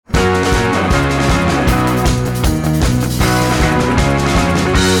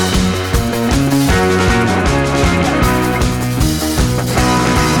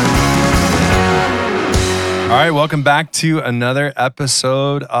right, welcome back to another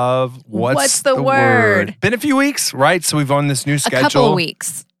episode of What's the Word? Been a few weeks, right? So we've on this new schedule. A couple of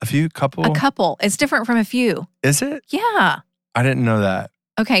weeks. A couple. It's different from a few. Is it? Yeah. I didn't know that.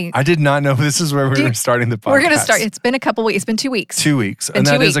 Okay. I did not know this is where we were starting the podcast. We're going to start. It's been a couple weeks. It's been 2 weeks. 2 weeks. And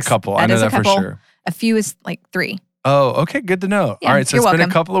that is a couple. I know that for sure. A few is like 3. Oh, okay. Good to know. Yeah, all right. So it's been a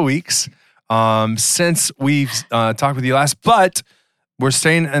couple of weeks since we've talked with you last, but we're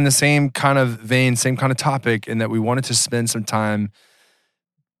staying in the same kind of vein, same kind of topic, in that we wanted to spend some time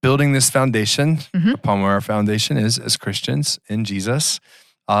building this foundation upon where our foundation is as Christians in Jesus,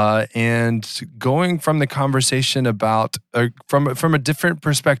 and going from the conversation about from a different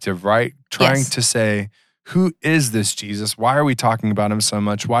perspective, right? Trying to say, who is this Jesus? Why are we talking about him so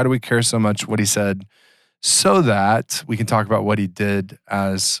much? Why do we care so much what he said? So that we can talk about what he did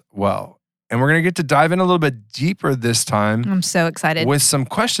as well. And we're going to get to dive in a little bit deeper this time. I'm so excited. With some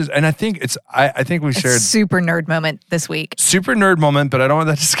questions. And I think I think we shared... super nerd moment this week. Super nerd moment, but I don't want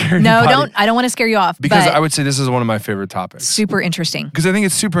that to scare you. No, I don't want to scare you off. Because I would say this is one of my favorite topics. Super interesting. Because I think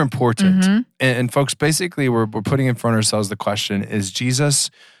it's super important. And folks, basically, we're putting in front of ourselves the question, is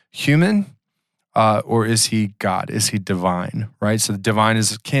Jesus human or is he God? Is he divine? Right? So divine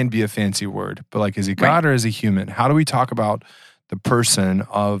can be a fancy word, but like, is he God or is he human? How do we talk about the person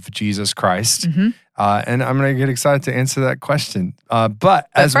of Jesus Christ? And I'm going to get excited to answer that question. But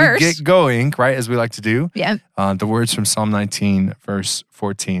as first, we get going, right, as we like to do, the words from Psalm 19, verse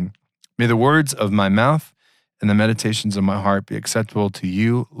 14. May the words of my mouth and the meditations of my heart be acceptable to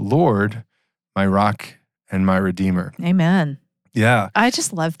you, Lord, my rock and my redeemer. Amen. Yeah. I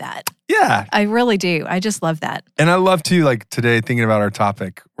just love that. Yeah. I really do. I just love that. And I love to, like today, thinking about our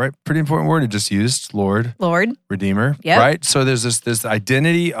topic, right? Pretty important word. It just used, Lord. Redeemer. Yep. Right? So there's this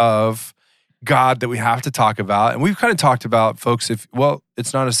identity of God that we have to talk about. And we've kind of talked about, folks,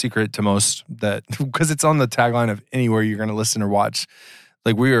 it's not a secret to most that, because it's on the tagline of anywhere you're going to listen or watch.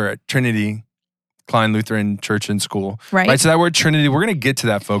 Like, we are at Trinity Klein Lutheran Church and School. Right. So that word Trinity, we're going to get to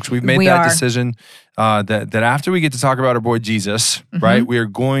that, folks. We've made that decision that after we get to talk about our boy Jesus, right, we are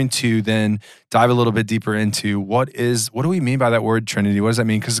going to then dive a little bit deeper into what do we mean by that word Trinity? What does that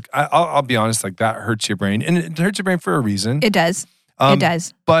mean? Because I'll be honest, like, that hurts your brain. And it hurts your brain for a reason. It does. It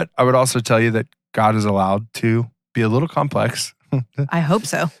does. But I would also tell you that God is allowed to be a little complex. I hope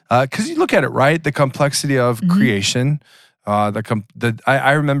so. Because you look at it, right? The complexity of creation.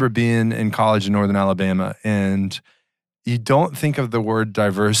 I remember being in college in Northern Alabama, and you don't think of the word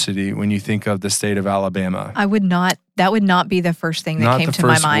diversity when you think of the state of Alabama. I would not. That would not be the first thing that came to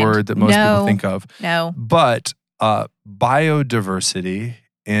my mind. Not the first word that most people think of. No. But biodiversity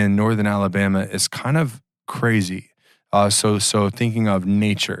in Northern Alabama is kind of crazy. So thinking of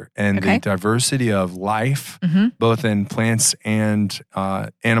nature and the diversity of life, both in plants and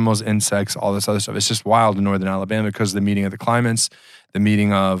animals, insects, all this other stuff. It's just wild in Northern Alabama because of the meeting of the climates, the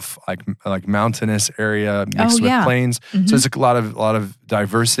meeting of like mountainous area mixed with plains. So there's a lot of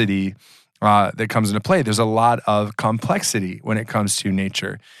diversity that comes into play. There's a lot of complexity when it comes to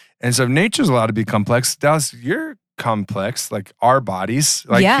nature. And so if nature's allowed to be complex, Dallas, you're complex, like our bodies,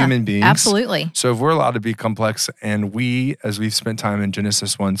 like human beings. Absolutely. So if we're allowed to be complex, and we, as we've spent time in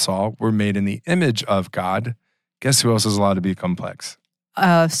Genesis 1 saw, we're made in the image of God, guess who else is allowed to be complex?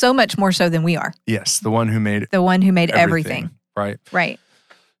 So much more so than we are. Yes, the one who made everything. Right.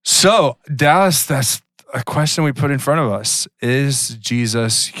 So, Dallas, that's a question we put in front of us. Is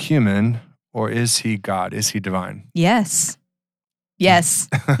Jesus human or is he God? Is he divine? Yes.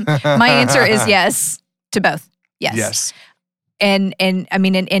 My answer is yes to both. Yes. And I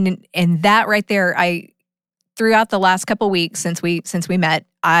mean, and that right there, throughout the last couple weeks since we met,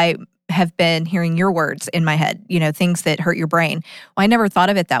 I have been hearing your words in my head, things that hurt your brain. Well, I never thought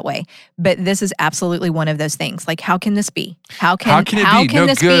of it that way, but this is absolutely one of those things. Like, how can this be? How can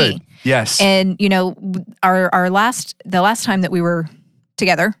this be? Yes. And the last time that we were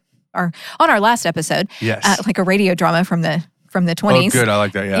together, or on our last episode, like a radio drama from the 20s. Oh, good. I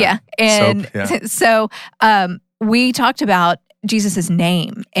like that. Yeah. Yeah. And so we talked about Jesus's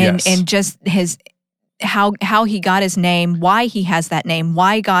name and just his how he got his name, why he has that name,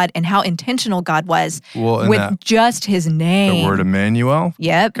 why God, and how intentional God was with just his name. The word Emmanuel.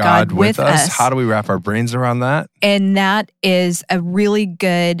 Yep. God with us. How do we wrap our brains around that? And that is a really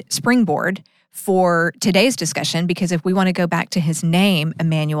good springboard for today's discussion, because if we want to go back to his name,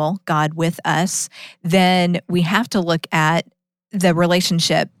 Emmanuel, God with us, then we have to look at the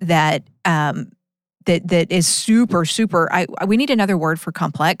relationship that is super, super. We need another word for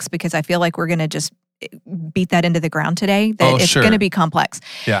complex, because I feel like we're going to just beat that into the ground today, that it's going to be complex.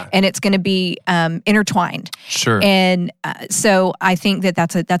 Yeah. And it's going to be intertwined. Sure. And so I think that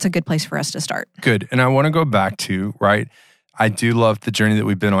that's a good place for us to start. Good. And I want to go back to, right, I do love the journey that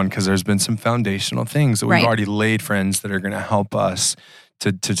we've been on because there's been some foundational things that we've already laid, friends, that are going to help us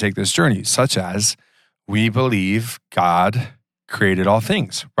to take this journey, such as we believe God created all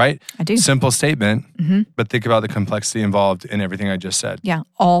things, right? I do. Simple statement, but think about the complexity involved in everything I just said. Yeah,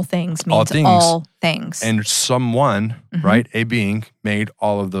 all things means all things. And someone, right, a being, made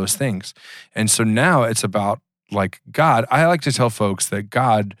all of those things. And so now it's about like God. I like to tell folks that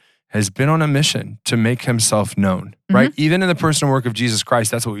God has been on a mission to make himself known, right? Even in the personal work of Jesus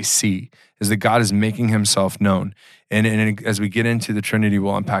Christ, that's what we see, is that God is making himself known. And as we get into the Trinity,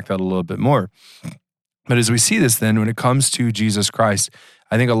 we'll unpack that a little bit more. But as we see this then, when it comes to Jesus Christ,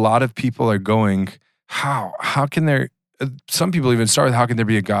 I think a lot of people are going, how can there, some people even start with, how can there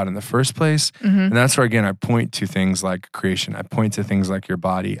be a God in the first place? And that's where, again, I point to things like creation. I point to things like your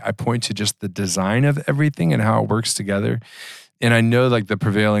body. I point to just the design of everything and how it works together. And I know like the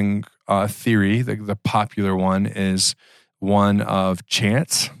prevailing theory, the popular one, is one of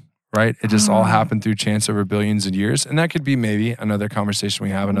chance, right? It just all happened through chance over billions of years. And that could be maybe another conversation we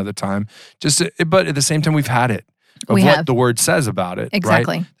have another time. But at the same time, we've had it. What the word says about it.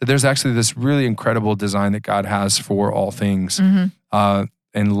 Exactly. Right? That there's actually this really incredible design that God has for all things in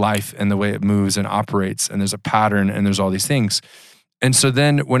life and the way it moves and operates. And there's a pattern and there's all these things. And so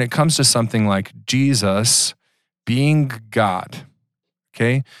then when it comes to something like Jesus being God,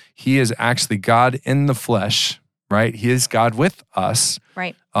 okay, he is actually God in the flesh, right? He is God with us.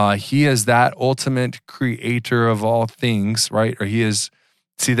 Right. He is that ultimate creator of all things, right? Or he is,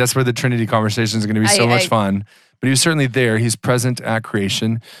 see, that's where the Trinity conversation is going to be so much fun. But he was certainly there. He's present at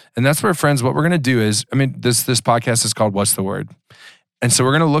creation. And that's where, friends, what we're going to do is, this podcast is called What's the Word? And so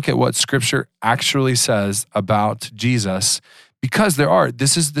we're going to look at what Scripture actually says about Jesus, because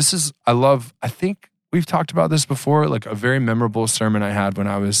I think we've talked about this before, like a very memorable sermon I had when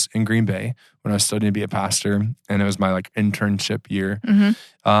I was in Green Bay, when I was studying to be a pastor, and it was my like internship year.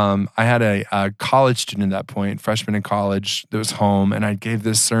 I had a college student at that point, freshman in college, that was home, and I gave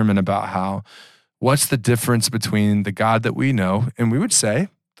this sermon about how, what's the difference between the God that we know, and we would say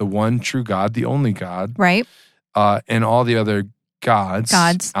the one true God, the only God, right, and all the other gods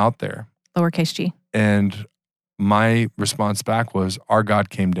out there. Lowercase g. And my response back was, our God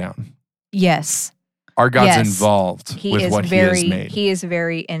came down. Yes. Our God's involved with what he has made. He is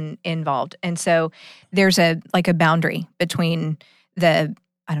very involved. And so there's a boundary between the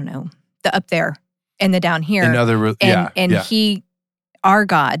up there and the down here. He, our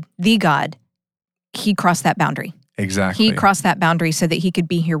God, the God, he crossed that boundary. Exactly. He crossed that boundary so that he could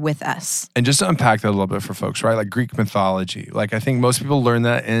be here with us. And just to unpack that a little bit for folks, right? Like Greek mythology. Like I think most people learn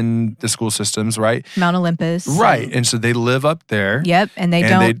that in the school systems, right? Mount Olympus. Right. And so they live up there. Yep. And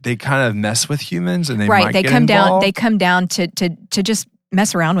they kind of mess with humans and they come involved. They come down to just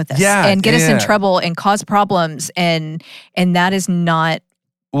mess around with us and get us in trouble and cause problems. And that is not.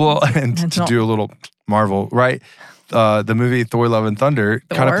 Well, and to do a little Marvel, right? The movie Thor: Love and Thunder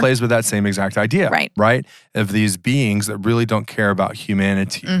kind of plays with that same exact idea, right? Of these beings that really don't care about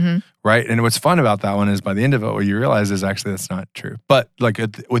humanity, right? And what's fun about that one is by the end of it, what you realize is actually that's not true, but like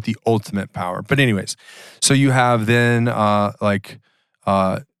with the ultimate power. But anyways, so you have then you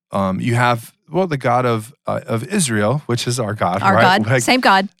have the God of Israel, which is our God, right? God, same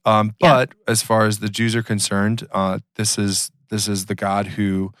God. But as far as the Jews are concerned, this is the God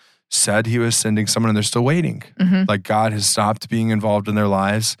who said he was sending someone, and they're still waiting. Like God has stopped being involved in their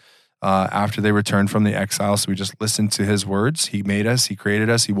lives after they returned from the exile. So we just listened to his words. He made us, he created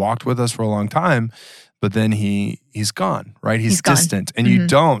us, he walked with us for a long time, but then he's gone, right? He's distant. And you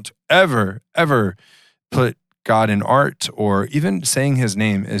don't ever put God in art, or even saying his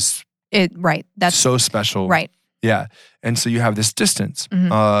name is that's so special. Right. Yeah. And so you have this distance.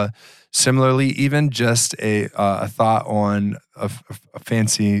 Similarly, even just a thought on a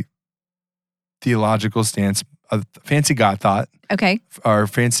fancy theological stance, a fancy God thought. Okay. Or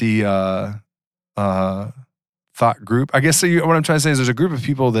fancy thought group. I guess what I'm trying to say is there's a group of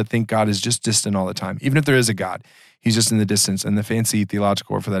people that think God is just distant all the time. Even if there is a God, he's just in the distance. And the fancy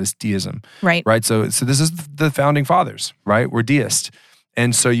theological word for that is deism. Right. Right. So this is the founding fathers, right? We're deist.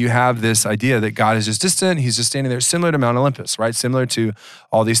 And so you have this idea that God is just distant. He's just standing there, similar to Mount Olympus, right? Similar to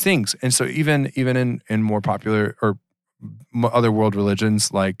all these things. And so even in more popular or other world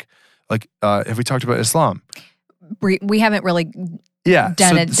religions, like have we talked about Islam? We haven't really done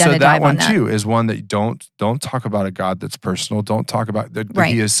a dive that one on that. Too is one that don't talk about a God that's personal. Don't talk about that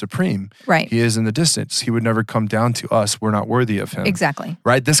he is supreme. Right. He is in the distance. He would never come down to us. We're not worthy of him. Exactly.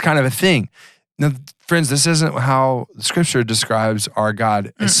 Right. This kind of a thing. Now, friends, this isn't how Scripture describes our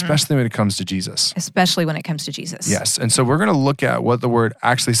God, especially when it comes to Jesus. Especially when it comes to Jesus. Yes. And so we're going to look at what the Word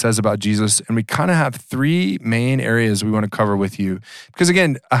actually says about Jesus. And we kind of have three main areas we want to cover with you. Because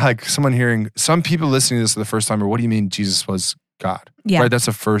again, like some people listening to this for the first time, or what do you mean Jesus was God? Yeah. Right? That's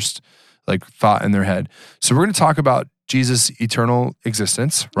a first thought in their head. So we're going to talk about Jesus' eternal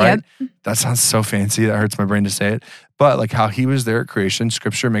existence, right? Yep. That sounds so fancy. That hurts my brain to say it. But like how he was there at creation,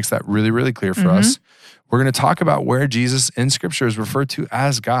 Scripture makes that really, really clear for us. We're going to talk about where Jesus in Scripture is referred to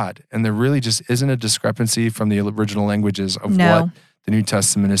as God. And there really just isn't a discrepancy from the original languages of what the New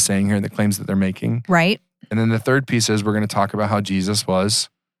Testament is saying here and the claims that they're making. Right. And then the third piece is we're going to talk about how Jesus was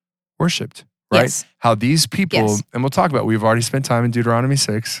worshiped. Right? Yes. How these people, and we'll talk about, we've already spent time in Deuteronomy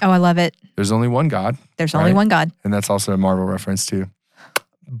 6. Oh, I love it. There's only one God. There's only one God. And that's also a Marvel reference too.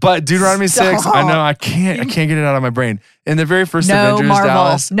 But Deuteronomy 6, I know, I can't get it out of my brain. In the very first Avengers, Marvel.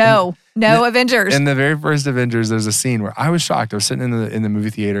 Dallas. No Avengers. In the very first Avengers, there's a scene where I was shocked. I was sitting in the movie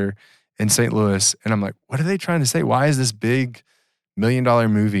theater in St. Louis, and I'm like, what are they trying to say? Why is this big $1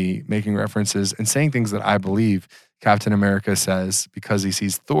 million movie making references and saying things that I believe Captain America says because he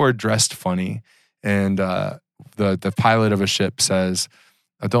sees Thor dressed funny, and the pilot of a ship says,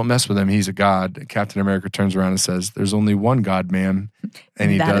 don't mess with him, he's a god. Captain America turns around and says, there's only one God, ma'am. And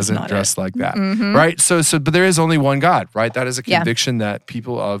he doesn't dress like that, right? So, but there is only one God, right? That is a conviction that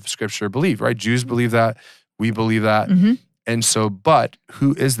people of Scripture believe, right? Jews believe that. We believe that. And so, but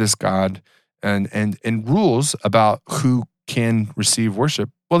who is this God? And rules about who can receive worship.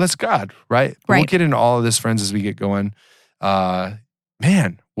 Well, that's God, right? But we'll get into all of this, friends, as we get going.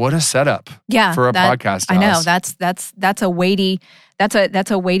 Man, what a setup for a podcast. I know that's a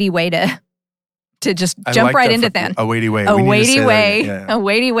weighty way to just jump right into that. A weighty way. A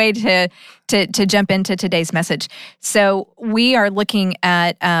weighty way to jump into today's message. So we are looking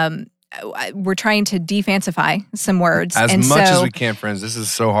at we're trying to defancify some words as much as we can, friends. This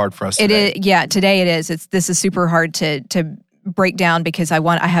is so hard for us today. Today it is. This is super hard to break down because I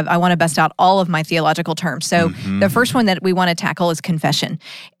want to bust out all of my theological terms. So the first one that we want to tackle is confession,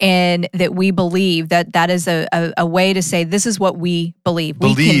 and that we believe that is a way to say this is what we believe.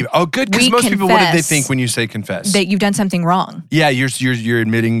 Oh, good, because most people, what do they think when you say confess? That you've done something wrong. Yeah, you're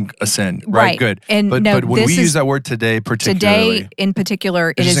admitting a sin, right? Good. And but when we use that word today, in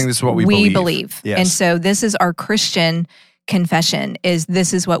particular, it is this is what we believe. Yes. And so this is our Christian confession,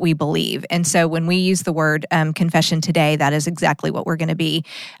 this is what we believe. And so when we use the word confession today, that is exactly what we're going to be.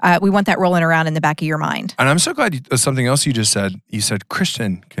 We want that rolling around in the back of your mind. And I'm so glad something else you just said. You said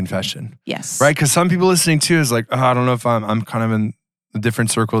Christian confession. Yes. Right? Because some people listening too is like, I don't know if I'm kind of in a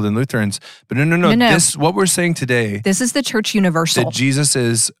different circle than Lutherans. But no. This, what we're saying today. This is the church universal. That Jesus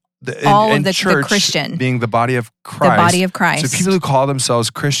is the Christian, being the body of Christ. The body of Christ. So people who call themselves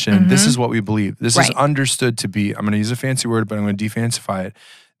Christian, this is what we believe. This is understood to be, I'm going to use a fancy word, but I'm going to defancify it.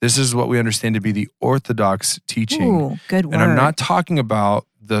 This is what we understand to be the Orthodox teaching. Ooh, good word. And I'm not talking about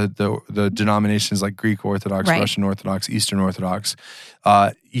the denominations like Greek Orthodox, Russian Orthodox, Eastern Orthodox.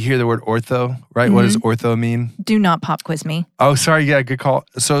 You hear the word ortho, right? What does ortho mean? Do not pop quiz me. Oh, sorry. Yeah, good call.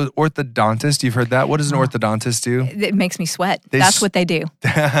 So orthodontist, you've heard that. What does an orthodontist do? It makes me sweat. That's what they do.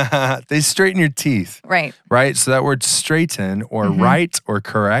 They straighten your teeth. Right. Right? So that word straighten or right or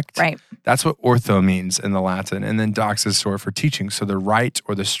correct. Right. That's what ortho means in the Latin. And then dox is short for teaching. So the right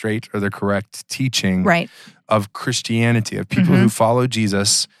or the straight or the correct teaching of Christianity, of people who follow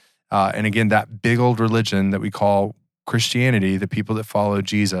Jesus. And again, that big old religion that we call Christianity, the people that follow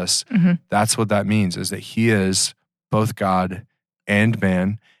Jesus, that's what that means, is that he is both God and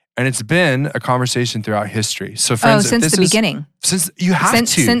man. And it's been a conversation throughout history. So friends, since the beginning. Since you have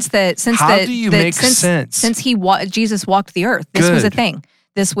How do you make sense? Since Jesus walked the earth, this was a thing.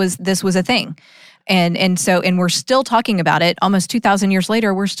 This was a thing. And we're still talking about it. Almost 2,000 years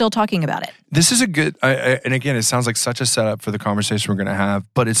later, we're still talking about it. This is a good, and again, it sounds like such a setup for the conversation we're going to have,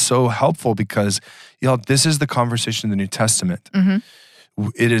 but it's so helpful because, this is the conversation in the New Testament.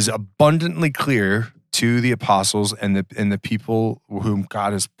 It is abundantly clear to the apostles and the people whom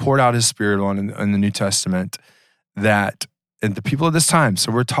God has poured out his Spirit on in the New Testament that, and the people of this time,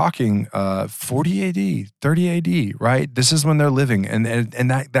 so we're talking 40 AD, 30 AD, right? This is when they're living, and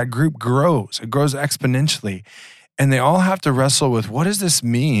that group grows. It grows exponentially. And they all have to wrestle with, what does this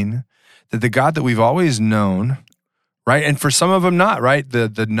mean that the God that we've always known, right? And for some of them not, right?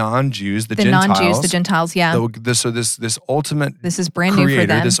 The non-Jews, the Gentiles. Non-Jews, the Gentiles, yeah. So this ultimate this is brand creator, new for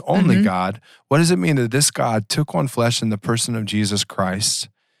them. This only God, what does it mean that this God took on flesh in the person of Jesus Christ,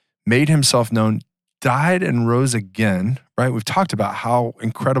 made himself known, died and rose again, right? We've talked about how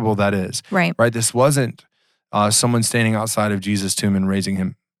incredible that is. Right. This wasn't someone standing outside of Jesus' tomb and raising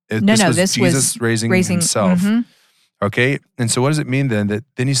him This was Jesus raising himself. Mm-hmm. Okay? And so what does it mean then that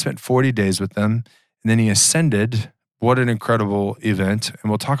then he spent 40 days with them and then he ascended? What an incredible event. And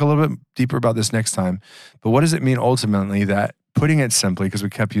we'll talk a little bit deeper about this next time. But what does it mean ultimately that, putting it simply, because we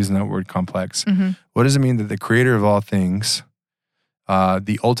kept using that word complex, what does it mean that the creator of all things,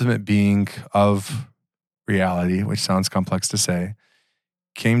 the ultimate being of reality, which sounds complex to say,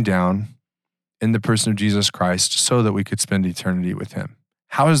 came down in the person of Jesus Christ so that we could spend eternity with him?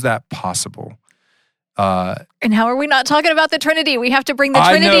 How is that possible? And how are we not talking about the Trinity? We have to bring the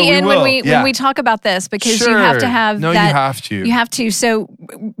Trinity in when we talk about this, because you have to have that. You have to. You have to. So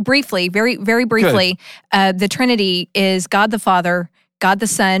briefly, very, very briefly, the Trinity is God the Father, God the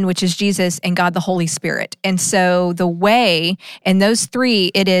Son, which is Jesus, and God the Holy Spirit. And so the way, and those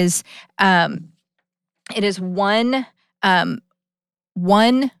three, it is one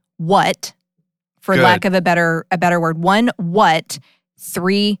what, for lack of a better word, one what,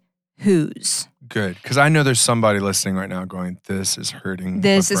 three whose. Good, because I know there's somebody listening right now going, this is hurting.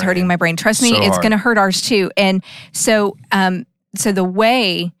 This is hurting my brain. Trust me, it's going to hurt ours too. And so, so the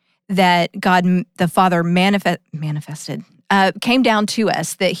way that God the Father manifested came down to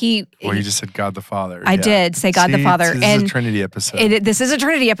us, that he. Well, you just said God the Father. I did say God the Father. This is a Trinity episode. This is a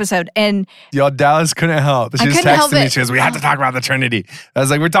Trinity episode, and y'all, Dallas couldn't help. She just texted me. She goes, "We have to talk about the Trinity." I was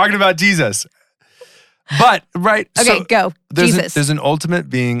like, "We're talking about Jesus." But right, okay, so go. Jesus. There's an ultimate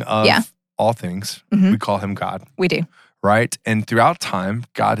being of all things. We call him God. We do. Right? And throughout time,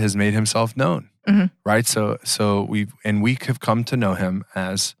 God has made himself known. Right? So we have come to know him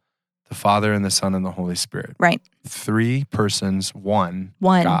as the Father and the Son and the Holy Spirit. Right. Three persons, one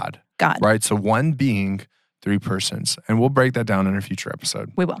God. Right? So one being, three persons. And we'll break that down in a future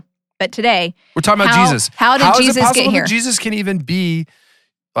episode. We will. But today, we're talking about Jesus. How did Jesus get here? How is it possible that Jesus can even be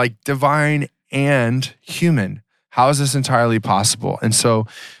like divine and human? How is this entirely possible? And so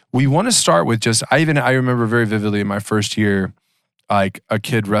we want to start with just, I remember very vividly in my first year, like a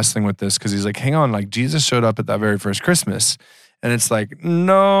kid wrestling with this, because he's like, hang on, like Jesus showed up at that very first Christmas. And it's like,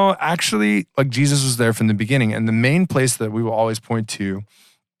 no, actually, like Jesus was there from the beginning. And the main place that we will always point to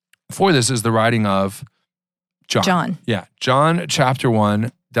for this is the writing of John. Yeah, John chapter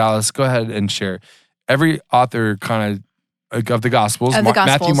 1. Dallas, go ahead and share. Every author kind of the Gospels,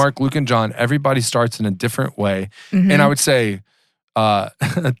 Matthew, Mark, Luke, and John, everybody starts in a different way. And I would say,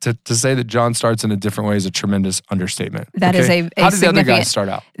 to say that John starts in a different way is a tremendous understatement. That is a How did the other guys start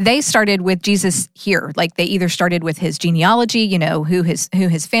out? They started with Jesus here. Like they either started with his genealogy, who his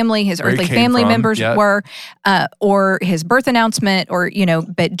family, his earthly family members were, or his birth announcement, or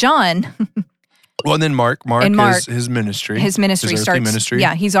but John. Well, and then Mark is his ministry. His ministry starts.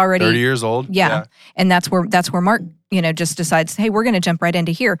 Yeah, he's already 30 years old. Yeah, and that's where Mark, just decides, hey, we're going to jump right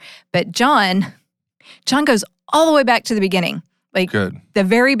into here. But John goes all the way back to the beginning. Like the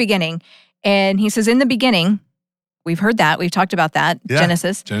very beginning. And he says, in the beginning, we've heard that. We've talked about that. Yeah.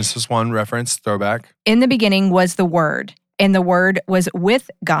 Genesis 1 reference, throwback. In the beginning was the Word, and the Word was with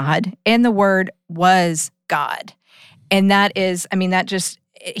God, and the Word was God. And that is,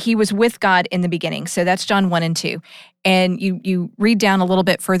 he was with God in the beginning. So that's John 1 and 2. And you read down a little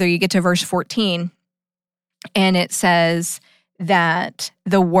bit further, you get to verse 14, and it says that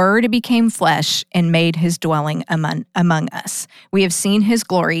the Word became flesh and made his dwelling among us. We have seen his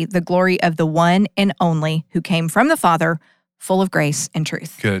glory, the glory of the one and only who came from the Father, full of grace and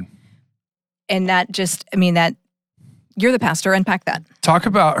truth. Good. And that that you're the pastor, unpack that. Talk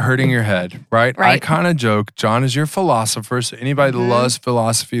about hurting your head, right? I kind of joke, John is your philosopher. So anybody that loves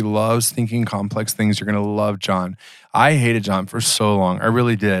philosophy, loves thinking complex things, you're going to love John. I hated John for so long. I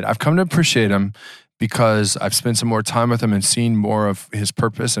really did. I've come to appreciate him because I've spent some more time with him and seen more of his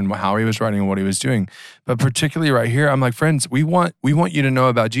purpose and how he was writing and what he was doing. But particularly right here, I'm like, friends, we want you to know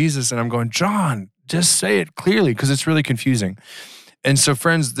about Jesus. And I'm going, John, just say it clearly, because it's really confusing. And so,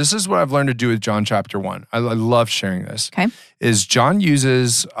 friends, this is what I've learned to do with John chapter 1. I love sharing this. Okay. Is John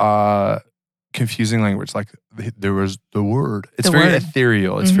uses confusing language, like there was the Word. It's very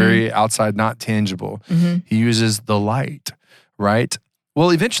ethereal. It's very outside, not tangible. He uses the light, right?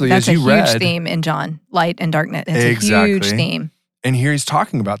 Well, eventually, that's as you read... That's a huge theme in John, light and darkness. It's a huge theme. And here he's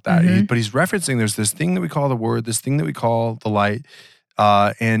talking about that. But he's referencing there's this thing that we call the Word, this thing that we call the light.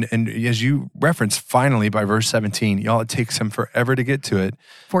 And as you reference, finally, by verse 17, y'all, it takes him forever to get to it.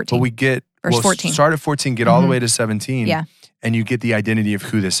 14. But we get... Verse 14. Start at 14, get all the way to 17. Yeah. And you get the identity of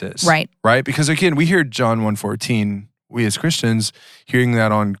who this is. Right. Right? Because again, we hear John 1:14, we as Christians, hearing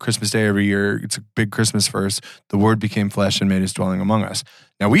that on Christmas Day every year, it's a big Christmas verse, the Word became flesh and made his dwelling among us.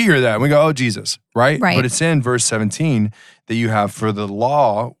 Now we hear that and we go, oh, Jesus, right? But it's in verse 17 that you have, for the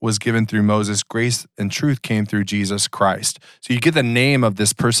law was given through Moses, grace and truth came through Jesus Christ. So you get the name of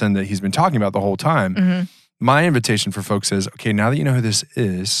this person that he's been talking about the whole time. Mm-hmm. My invitation for folks is, okay, now that you know who this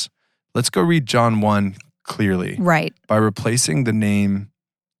is, let's go read John 1 clearly. Right. By replacing the name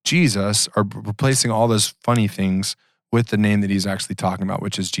Jesus, or replacing all those funny things with the name that he's actually talking about,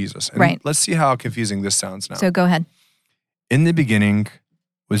 which is Jesus. And let's see how confusing this sounds now. So go ahead. In the beginning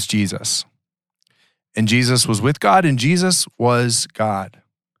was Jesus. And Jesus was with God, and Jesus was God.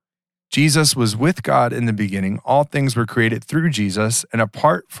 Jesus was with God in the beginning. All things were created through Jesus, and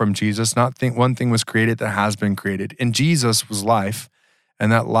apart from Jesus, one thing was created that has been created. And Jesus was life,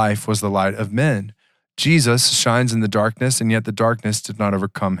 and that life was the light of men. Jesus shines in the darkness, and yet the darkness did not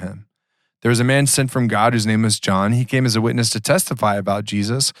overcome him. There was a man sent from God whose name was John. He came as a witness to testify about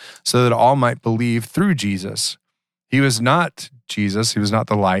Jesus so that all might believe through Jesus. He was not Jesus. He was not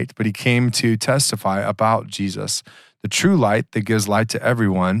the light, but he came to testify about Jesus. The true light that gives light to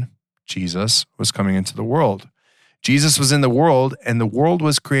everyone, Jesus, was coming into the world. Jesus was in the world, and the world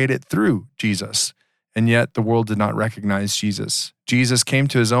was created through Jesus. And yet the world did not recognize Jesus. Jesus came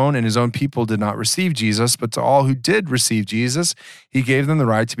to his own, and his own people did not receive Jesus, but to all who did receive Jesus, he gave them the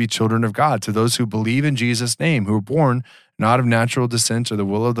right to be children of God, to those who believe in Jesus' name, who were born not of natural descent or the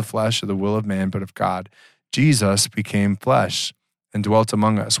will of the flesh or the will of man, but of God. Jesus became flesh and dwelt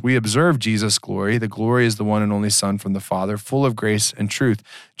among us. We observe Jesus' glory. The glory is the one and only Son from the Father, full of grace and truth.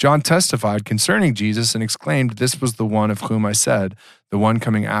 John testified concerning Jesus and exclaimed, "This was the one of whom I said, the one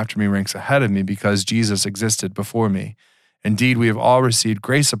coming after me ranks ahead of me, because Jesus existed before me. Indeed, we have all received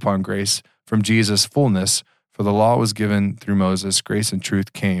grace upon grace from Jesus' fullness, for the law was given through Moses, grace and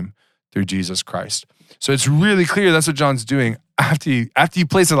truth came through Jesus Christ." So it's really clear that's what John's doing after you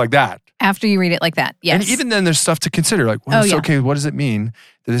place it like that. After you read it like that, yes. And even then, there's stuff to consider. Like, okay, what does it mean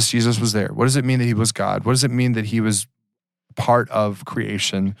that this Jesus was there? What does it mean that he was God? What does it mean that he was part of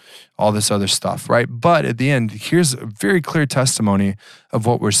creation? All this other stuff, right? But at the end, here's a very clear testimony of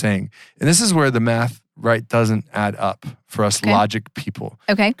what we're saying. And this is where the math, right, doesn't add up for us logic people.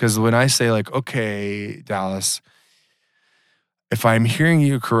 Okay. Because when I say like, okay, Dallas, if I'm hearing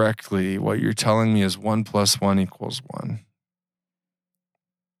you correctly, what you're telling me is 1 + 1 = 1.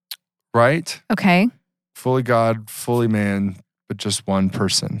 Right? Okay. Fully God, fully man, but just one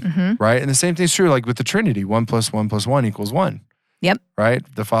person. Mm-hmm. Right? And the same thing's true like with the Trinity. 1 + 1 + 1 = 1. Yep.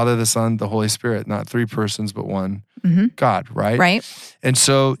 Right? The Father, the Son, the Holy Spirit, not 3 persons, but one God, right? Right. And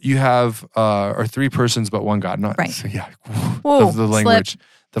so you have, or 3 persons, but one God. Not, right. So yeah. Whoa, the language, slip.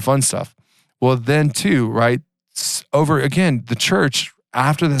 The fun stuff. Well, then too, right? Over, again, the church,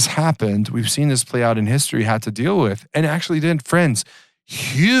 after this happened, we've seen this play out in history, had to deal with, and actually did, friends,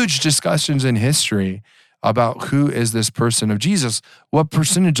 huge discussions in history about who is this person of Jesus. What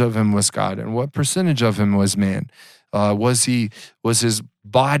percentage of him was God and what percentage of him was man? Was his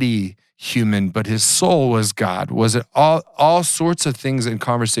body human, but his soul was God? Was it all sorts of things and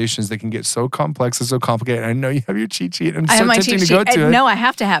conversations that can get so complex and so complicated? I know you have your cheat sheet. I'm so tempting to go to it. No, I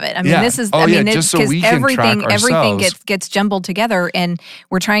have to have it. I mean, this is. Just so we can track ourselves. Everything gets jumbled together, and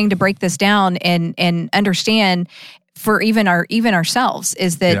we're trying to break this down and understand for even ourselves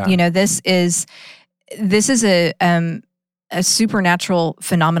is that this is a supernatural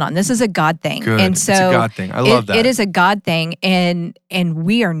phenomenon. This is a God thing. Good. And so it's a God thing. I love that. It is a God thing, and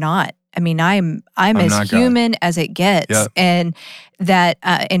we are not. I mean, I'm as human as it gets, and that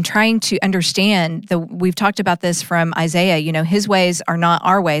in trying to understand we've talked about this from Isaiah. His ways are not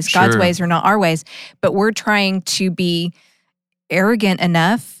our ways. Sure. God's ways are not our ways. But we're trying to be arrogant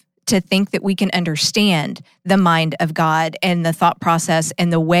enough to think that we can understand the mind of God and the thought process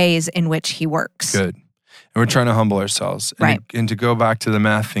and the ways in which he works. Good. And we're trying to humble ourselves. And to go back to the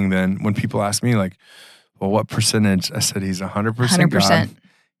math thing then, when people ask me like, well, what percentage? I said, he's 100% God.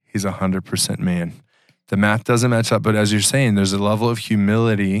 He's 100% man. The math doesn't match up, but as you're saying, there's a level of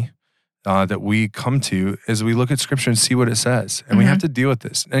humility that we come to as we look at scripture and see what it says. And we have to deal with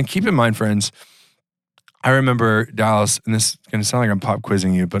this. And keep in mind, friends, I remember, Dallas, and this is going to sound like I'm pop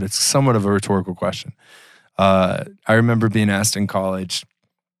quizzing you, but it's somewhat of a rhetorical question. I remember being asked in college,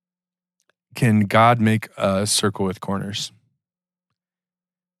 can God make a circle with corners?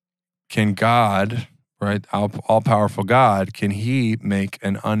 Can God, right, all-powerful God, can he make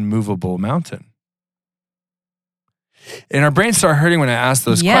an unmovable mountain? And our brains start hurting when I ask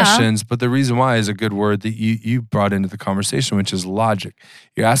those questions, but the reason why is a good word that you brought into the conversation, which is logic.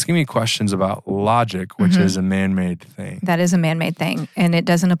 You're asking me questions about logic, which is a man-made thing. That is a man-made thing, and it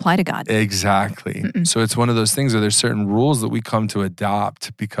doesn't apply to God. Exactly. So it's one of those things where there's certain rules that we come to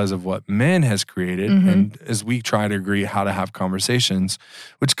adopt because of what man has created, and as we try to agree how to have conversations,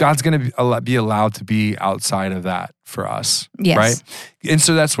 which God's going to be allowed to be outside of that for us, right? And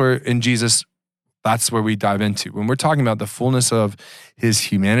so that's where in Jesus, that's where we dive into. When we're talking about the fullness of his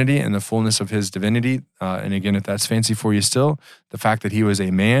humanity and the fullness of his divinity, and again, if that's fancy for you still, the fact that he was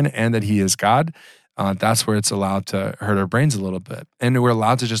a man and that he is God, that's where it's allowed to hurt our brains a little bit. And we're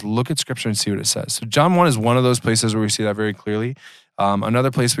allowed to just look at Scripture and see what it says. So John 1 is one of those places where we see that very clearly. Another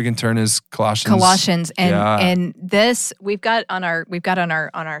place we can turn is Colossians. And this we've got on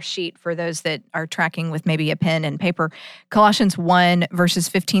our sheet for those that are tracking with maybe a pen and paper. Colossians 1 verses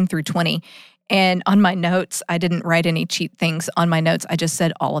 15 through 20. And on my notes, I didn't write any cheat things on my notes. I just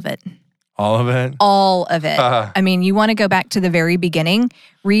said all of it. All of it? All of it. I mean, you want to go back to the very beginning,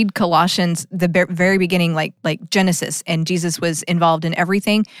 read Colossians, the very beginning, like Genesis, and Jesus was involved in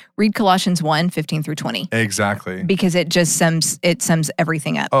everything. Read Colossians 1, 15 through 20. Exactly. Because it just sums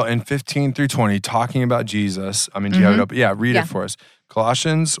everything up. Oh, and 15 through 20, talking about Jesus. I mean, do you have it up? Yeah, read it for us.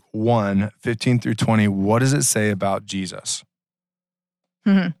 Colossians 1, 15 through 20, what does it say about Jesus?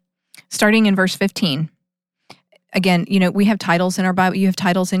 Starting in verse 15. Again, we have titles in our Bible. You have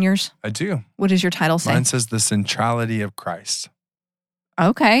titles in yours? I do. What does your title say? Mine says the centrality of Christ.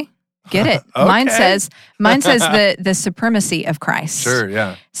 Okay. Get it. Okay. Mine says the supremacy of Christ. Sure,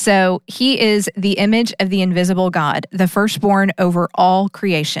 yeah. So he is the image of the invisible God, the firstborn over all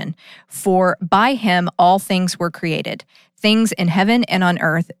creation. For by him all things were created, things in heaven and on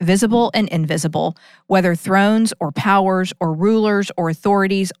earth, visible and invisible, whether thrones or powers or rulers or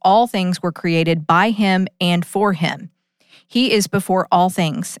authorities, all things were created by him and for him. He is before all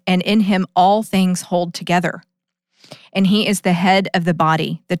things, and in him all things hold together. And he is the head of the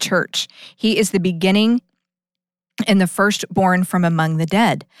body, the church. He is the beginning and the firstborn from among the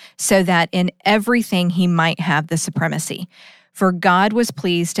dead, so that in everything he might have the supremacy. For God was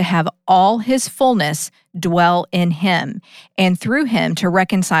pleased to have all his fullness dwell in him, and through him to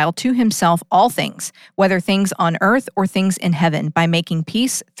reconcile to himself all things, whether things on earth or things in heaven, by making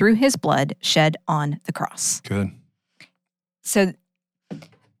peace through his blood shed on the cross. Good. So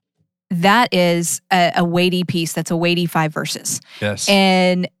that is a weighty piece. That's a weighty 5 verses. Yes.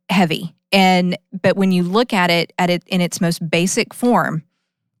 And heavy. But when you look at it in its most basic form,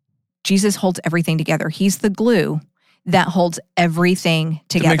 Jesus holds everything together. He's the glue that holds everything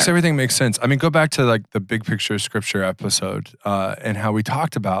together. It makes everything make sense. I mean, go back to like the big picture of Scripture episode and how we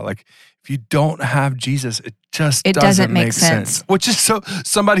talked about like if you don't have Jesus, it just doesn't make sense. Which is so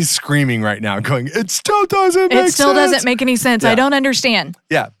somebody's screaming right now, going, "It still doesn't make sense. It still doesn't make any sense. I don't understand."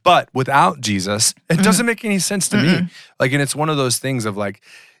 Yeah, but without Jesus, it doesn't make any sense to me. Like, and it's one of those things of like.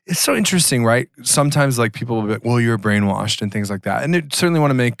 It's so interesting, right? Sometimes like people will be like, well, you're brainwashed and things like that. And they certainly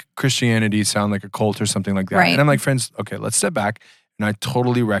want to make Christianity sound like a cult or something like that. Right. And I'm like, friends, okay, let's step back. And I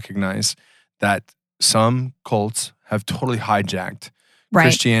totally recognize that some cults have totally hijacked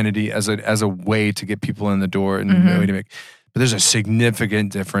Christianity as a way to get people in the door and a way to make. But there's a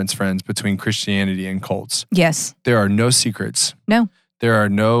significant difference, friends, between Christianity and cults. Yes. There are no secrets. No.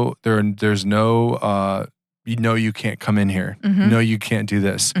 There's no you can't come in here. No, you can't do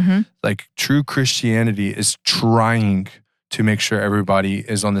this. Like true Christianity is trying to make sure everybody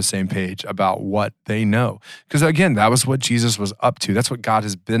is on the same page about what they know. Because again, that was what Jesus was up to. That's what God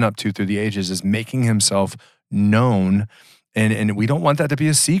has been up to through the ages, is making himself known. And we don't want that to be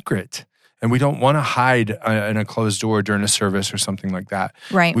a secret. And we don't want to hide in a closed door during a service or something like that.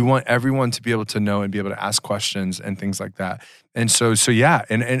 Right. We want everyone to be able to know and be able to ask questions and things like that. And so yeah,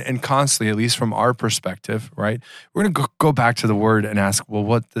 and constantly, at least from our perspective, right, we're going to go back to the word and ask, well,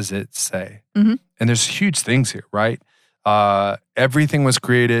 what does it say? And there's huge things here, right? Everything was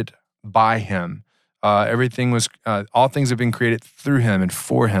created by him. All things have been created through him and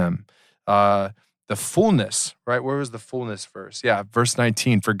for him. The fullness, right? Where was the fullness verse? Yeah, verse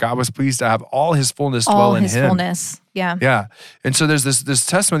 19. For God was pleased to have all his fullness dwell in him. All his fullness, yeah. Yeah. And so there's this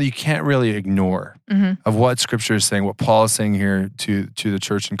testimony you can't really ignore of what Scripture is saying, what Paul is saying here to the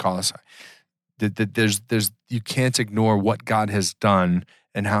church in Colossae. That there's you can't ignore what God has done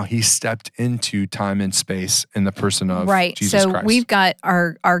and how he stepped into time and space in the person of Jesus Christ. So we've got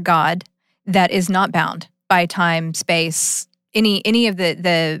our God that is not bound by time, space, any of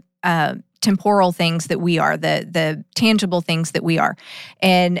the temporal things that we are, the tangible things that we are.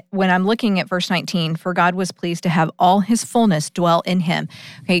 And when I'm looking at verse 19, for God was pleased to have all his fullness dwell in him.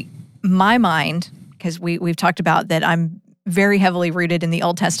 Okay, my mind because we've talked about that I'm very heavily rooted in the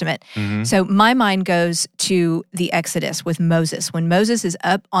Old Testament. Mm-hmm. So my mind goes to the Exodus with Moses. When Moses is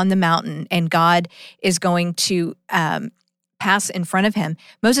up on the mountain and God is going to pass in front of him,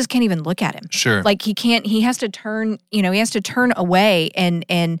 Moses can't even look at him. Sure. Like he has to turn, he has to turn away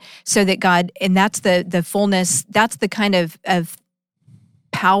and so that God, and that's the fullness, that's the kind of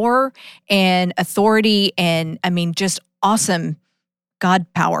power and authority and just awesome God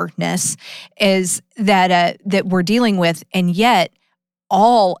powerness is that we're dealing with. And yet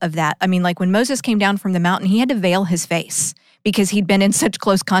all of that, like when Moses came down from the mountain, he had to veil his face because he'd been in such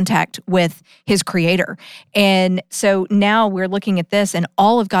close contact with his creator. And so now we're looking at this and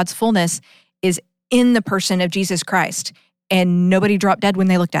all of God's fullness is in the person of Jesus Christ. And nobody dropped dead when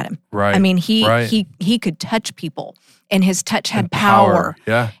they looked at him. Right. He could touch people, and his touch had power.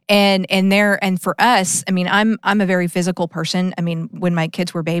 Yeah. And for us, I'm a very physical person. When my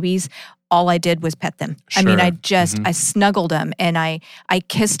kids were babies, all I did was pet them. Sure. I snuggled them and I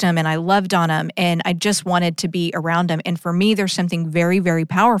kissed them and I loved on them and I just wanted to be around them. And for me, there's something very, very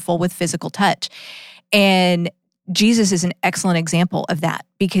powerful with physical touch. And Jesus is an excellent example of that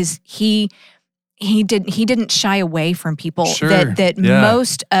because he didn't shy away from people. Sure. that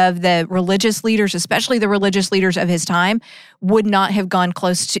most of the religious leaders, especially the religious leaders of his time, would not have gone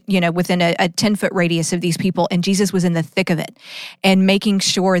close to, within a 10-foot radius of these people. And Jesus was in the thick of it and making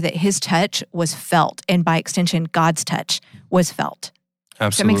sure that his touch was felt. And by extension, God's touch was felt.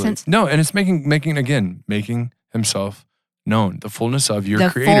 Absolutely. Does that make sense? No, and it's making himself known, the fullness of your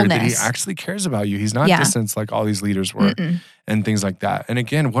creator, that he actually cares about you. He's not distant like all these leaders were. And things like that. And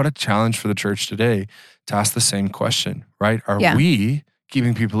again, what a challenge for the church today to ask the same question, right? Are we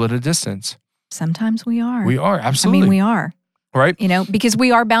keeping people at a distance? Sometimes we are. We are, absolutely. We are. Right? Because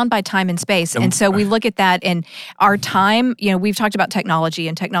we are bound by time and space. And so we look at that and our time, we've talked about technology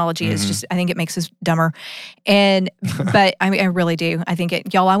and technology is just, I think it makes us dumber. But I really do. I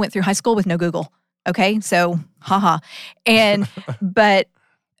think y'all, I went through high school with no Google. Okay. So, haha. But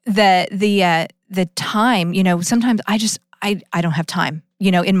the time, sometimes I don't have time.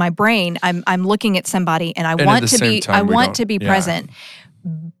 In my brain, I'm looking at somebody and I want to be present,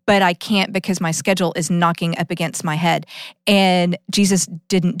 but I can't because my schedule is knocking up against my head. And Jesus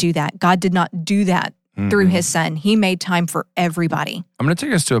didn't do that. God did not do that through his son. He made time for everybody. I'm going to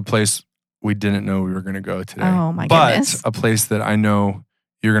take us to a place we didn't know we were going to go today. Oh my goodness. But a place that I know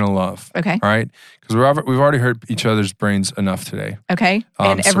you're going to love. Okay. All right? Because we've already hurt each other's brains enough today. Okay.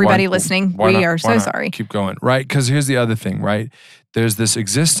 And everybody listening, we are so sorry. Keep going, right? Because here's the other thing, right? There's this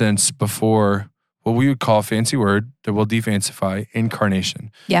existence before what we would call a fancy word that we'll defancify, incarnation.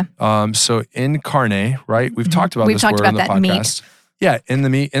 Yeah. So incarnate, right? We've talked about this word on the podcast. Meat. Yeah, in the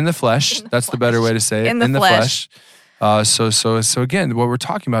meat, in the flesh. That's the better way to say it. In the flesh. So again, what we're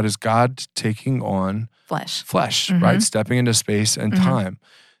talking about is God taking on flesh, right? Stepping into space and time.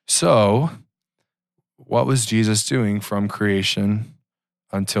 So what was Jesus doing from creation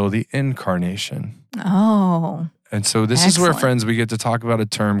until the incarnation? Oh. And so this is where, friends, we get to talk about a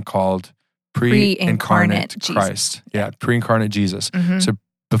term called pre-incarnate Christ. Yeah, pre-incarnate Jesus. So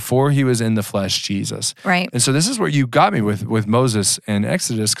before he was in the flesh, Jesus. Right. And so this is where you got me with Moses and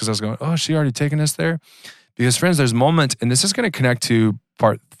Exodus, because I was going, oh, she already taken us there? Because, friends, there's moments, and this is going to connect to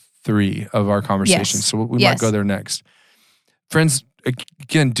part 3 of our conversation. Yes. So we might go there next. Friends,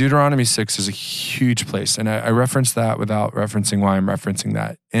 again, Deuteronomy 6 is a huge place. And I reference that without referencing why I'm referencing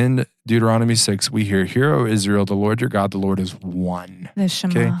that. In Deuteronomy 6, we hear, "Hear, O Israel, the Lord your God, the Lord is one." The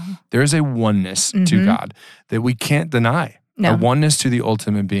Shema. Okay? There is a oneness to God that we can't deny. No. A oneness to the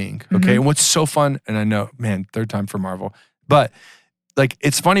ultimate being. Okay? And what's so fun, and I know, man, third time for Marvel, but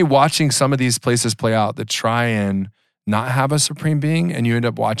it's funny watching some of these places play out that try and not have a supreme being, and you end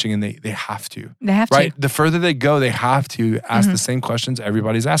up watching and they have to. They have right? to. The further they go, they have to ask the same questions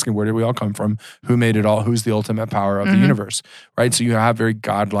everybody's asking. Where did we all come from? Who made it all? Who's the ultimate power of the universe? Right? So you have very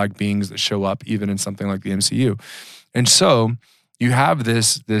godlike beings that show up even in something like the MCU. And so you have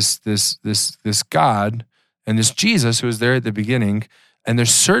this God and this Jesus who was there at the beginning. And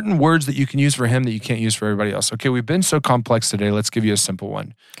there's certain words that you can use for him that you can't use for everybody else. Okay, we've been so complex today. Let's give you a simple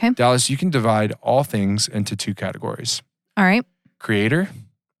one. Okay. Dallas, you can divide all things into 2 categories. All right. Creator,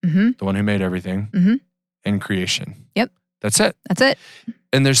 the one who made everything, and creation. Yep. That's it. That's it.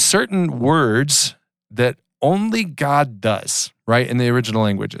 And there's certain words that only God does, right, in the original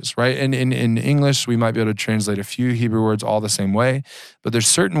languages, right? And in English, we might be able to translate a few Hebrew words all the same way, but there's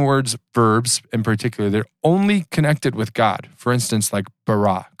certain words, verbs in particular, they're only connected with God. For instance, like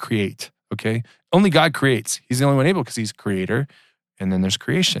bara, create, okay? Only God creates. He's the only one able because he's creator, and then there's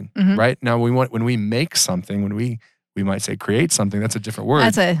creation, right? Now, when we make something, when we we might say create something. That's a different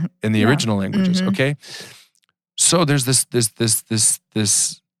word in the original languages. Okay. So there's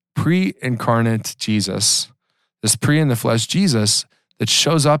this pre-incarnate Jesus, this pre in the flesh Jesus that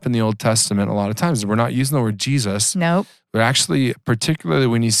shows up in the Old Testament a lot of times. We're not using the word Jesus. Nope. But actually, particularly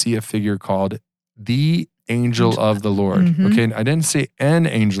when you see a figure called the angel of the Lord. Okay, and I didn't say an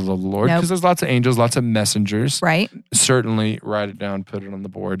angel of the Lord because there's lots of angels, lots of messengers. Right. Certainly write it down, put it on the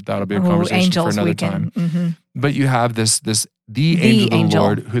board. That'll be a conversation for another time. But you have the angel of the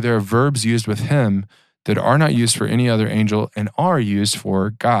Lord, who there are verbs used with him that are not used for any other angel and are used for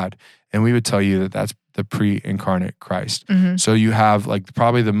God. And we would tell you that that's the pre-incarnate Christ. So you have like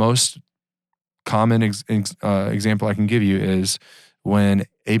probably the most common example I can give you is when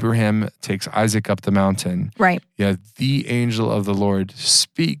Abraham takes Isaac up the mountain. Right. Yeah, the angel of the Lord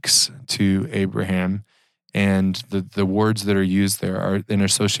speaks to Abraham, and the words that are used there are then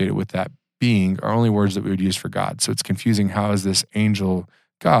associated with that being are only words that we would use for God. So it's confusing. How is this angel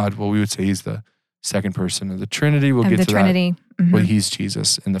God? Well, we would say he's the second person of the Trinity. We'll get to Trinity. that. Well, he's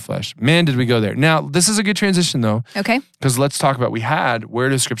Jesus in the flesh. Man, did we go there. Now, this is a good transition though. Okay. Because let's talk about, where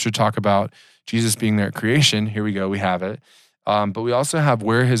does Scripture talk about Jesus being there at creation? Here we go, we have it. But we also have,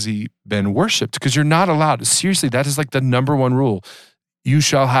 where has he been worshiped? Because you're not allowed, seriously, that is like the number one rule. You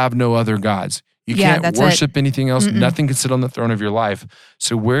shall have no other gods. You can't worship anything else. Nothing can sit on the throne of your life.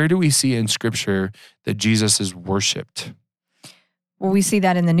 So where do we see in Scripture that Jesus is worshiped? Well, we see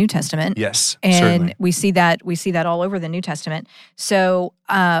that in the New Testament. Yes, and certainly. we see that all over the New Testament. So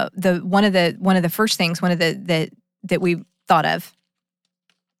one of the first things that we thought of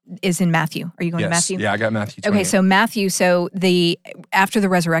is in Matthew. Are you going to Matthew? Yeah, I got Matthew 28. Okay, so Matthew, after the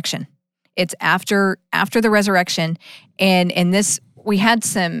resurrection. It's after the resurrection, and this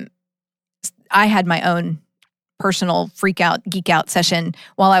I had my own personal freak out, geek out session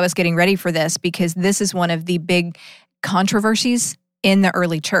while I was getting ready for this, because this is one of the big controversies in the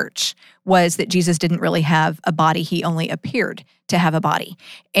early church, was that Jesus didn't really have a body. He only appeared to have a body.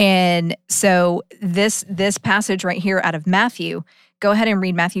 And so this passage right here out of Matthew, go ahead and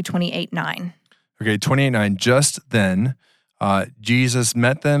read Matthew 28:9. Okay, 28:9. Just then, Jesus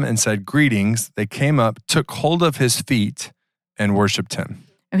met them and said, "Greetings." They came up, took hold of his feet, and worshiped him.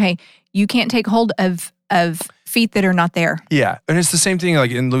 Okay, you can't take hold of feet that are not there. Yeah, and it's the same thing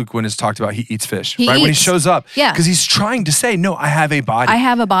like in Luke when it's talked about he eats fish, right? When he shows up. Yeah. Because he's trying to say, no, I have a body. I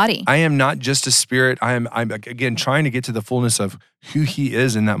have a body. I am not just a spirit. I'm again trying to get to the fullness of who he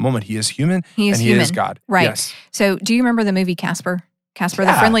is in that moment. He is human he is God. Right. Yes. So do you remember the movie Casper? Casper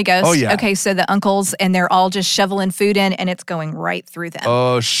the Friendly Ghost. Oh, yeah. Okay, so the uncles, and they're all just shoveling food in, and it's going right through them.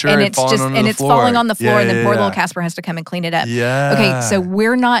 Oh, sure. And it's falling on the floor, and then poor little Casper has to come and clean it up. Yeah. Okay, so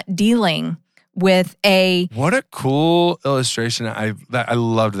we're not dealing with What a cool illustration. I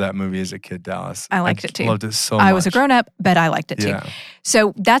loved that movie as a kid, Dallas. I liked it too. Loved it so much. I was a grown-up, but I liked it too. Yeah.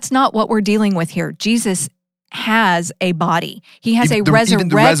 So that's not what we're dealing with here. Jesus has a body. He has even the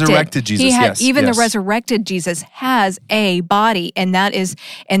resurrected Jesus. The resurrected Jesus has a body, and that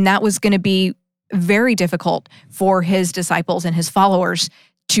was going to be very difficult for his disciples and his followers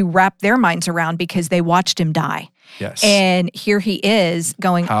to wrap their minds around, because they watched him die. Yes. And here he is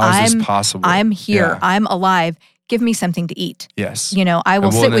going, How is this possible? I'm here. Yeah. I'm alive. Give me something to eat. Yes. I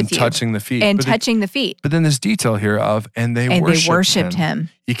will sit with you. Touching the feet. Touching the feet. But then this detail here of, and they worshiped him.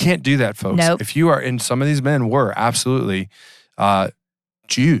 You can't do that, folks. Nope. If you are, and some of these men were absolutely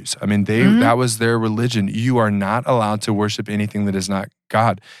Jews. I mean, that was their religion. You are not allowed to worship anything that is not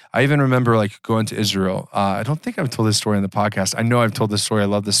God. I even remember going to Israel. I don't think I've told this story in the podcast. I know I've told this story. I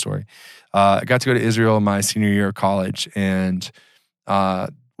love this story. I got to go to Israel in my senior year of college, and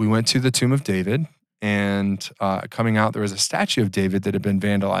we went to the tomb of David, and coming out, there was a statue of David that had been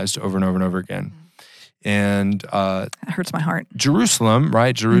vandalized over and over and over again. And that hurts my heart. Jerusalem,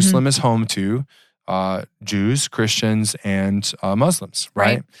 right? Jerusalem is home to Jews, Christians, and Muslims,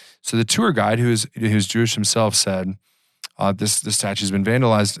 right? So the tour guide, who's Jewish himself, said, this statue's been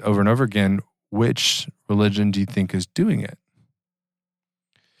vandalized over and over again. Which religion do you think is doing it?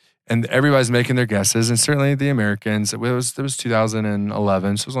 And everybody's making their guesses, and certainly the Americans. It was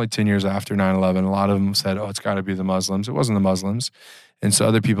 2011, so it was only 10 years after 9/11. A lot of them said, oh, it's got to be the Muslims. It wasn't the Muslims. And so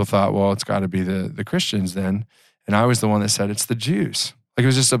other people thought, well, it's got to be the Christians then. And I was the one that said, it's the Jews. It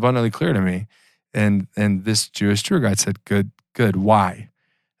was just abundantly clear to me. And this Jewish tour guide said, good. Why?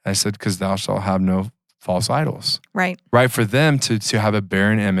 I said, because thou shalt have no false idols. Right. Right. For them to have a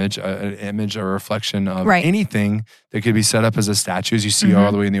barren image, an image or reflection of anything that could be set up as a statue, as you see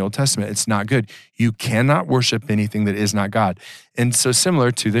all the way in the Old Testament, it's not good. You cannot worship anything that is not God. And so similar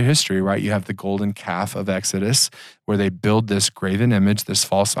to the history, right? You have the golden calf of Exodus, where they build this graven image, this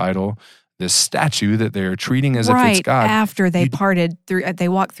false idol this statue that they're treating as if it's God. After they they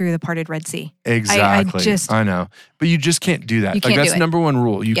walked through the parted Red Sea. Exactly. I know. But you just can't do that. That's the number one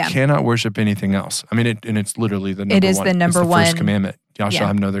rule. You cannot worship anything else. I mean, and it's literally the number one. It is the number one. First commandment. Y'all shall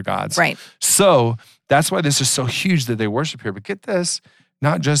have no other gods. Right. So that's why this is so huge that they worship here. But get this,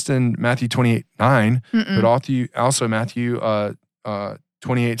 not just in Matthew 28:9, but also Matthew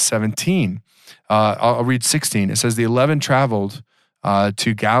 28:17. I'll read 16. It says, the 11 traveled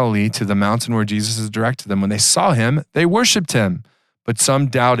to Galilee, to the mountain where Jesus is directed them. When they saw him, they worshiped him, but some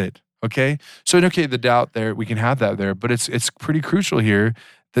doubted. Okay? So, the doubt there, we can have that there, but it's pretty crucial here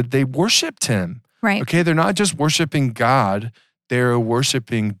that they worshiped him. Right. Okay? They're not just worshiping God, they're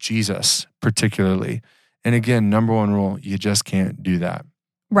worshiping Jesus particularly. And again, number one rule, you just can't do that.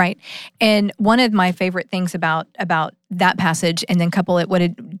 Right. And one of my favorite things about that passage, and then couple it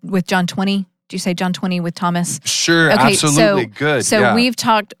with John 20. Did you say John 20 with Thomas? Sure, okay, absolutely. Good. So we've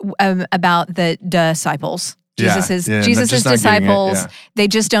talked about the disciples. Jesus's disciples. They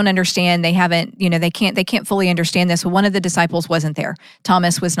just don't understand. They haven't, they can't fully understand this. One of the disciples wasn't there.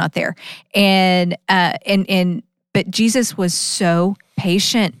 Thomas was not there. But Jesus was so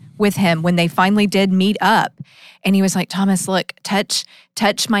patient with him when they finally did meet up. And he was like, Thomas, look, touch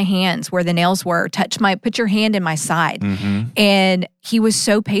my hands where the nails were. Put your hand in my side. Mm-hmm. And he was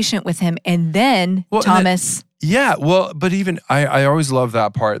so patient with him. And then Thomas. But even I always love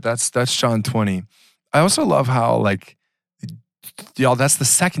that part. That's John 20. I also love how that's the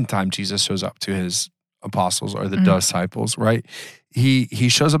second time Jesus shows up to his apostles or the disciples, right? He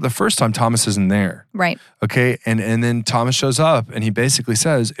shows up the first time, Thomas isn't there. Right. Okay. And then Thomas shows up and he basically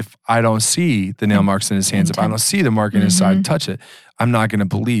says, if I don't see the nail marks in his hands, if I don't see the mark in his side, touch it, I'm not going to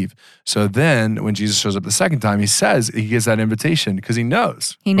believe. So then when Jesus shows up the second time, he gives that invitation because he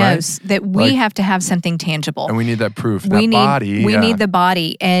knows. He knows that we have to have something tangible. And we need that proof, we need the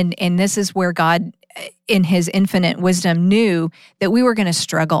body. And this is where God, in his infinite wisdom, knew that we were going to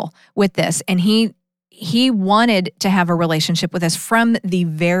struggle with this. And he wanted to have a relationship with us from the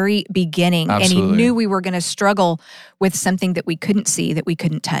very beginning. Absolutely. And he knew we were going to struggle with something that we couldn't see, that we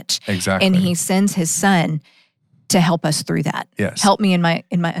couldn't touch. Exactly. And he sends his son to help us through that. Yes. Help me in my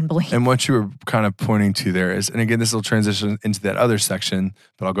unbelief. And what you were kind of pointing to there is, and again, this will transition into that other section,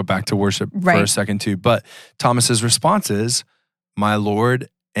 but I'll go back to worship for a second too. But Thomas's response is, my Lord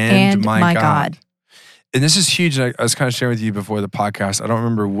and my God. And this is huge. And I was kind of sharing with you before the podcast. I don't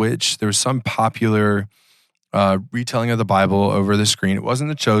remember which. There was some popular retelling of the Bible over the screen. It wasn't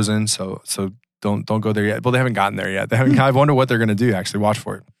The Chosen, so don't go there yet. Well, they haven't gotten there yet. I wonder what they're going to do. Actually, watch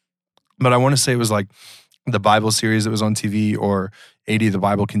for it. But I want to say it was like the Bible series that was on TV, or 80 The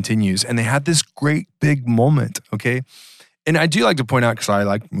Bible Continues, and they had this great big moment. Okay. And I do like to point out, because I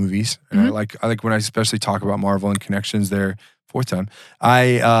like movies, and I like when I especially talk about Marvel and connections there. Fourth time,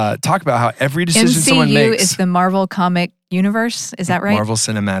 I talk about how every decision someone makes. MCU is the Marvel comic universe. Is that right? Marvel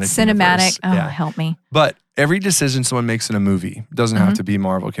Cinematic Universe. Oh, help me. But every decision someone makes in a movie, doesn't have to be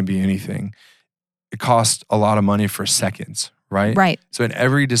Marvel, it can be anything. It costs a lot of money for seconds, right? Right. So in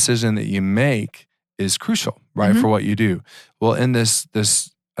every decision that you make is crucial, right, for what you do. Well, in this,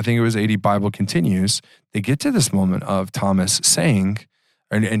 I think it was 80 Bible Continues, they get to this moment of Thomas saying,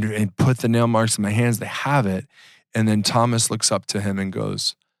 and put the nail marks in my hands, they have it. And then Thomas looks up to him and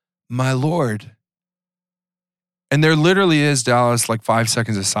goes, my Lord. And there literally is, Dallas, like 5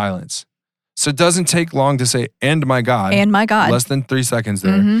 seconds of silence. So it doesn't take long to say, and my God. And my God. Less than 3 seconds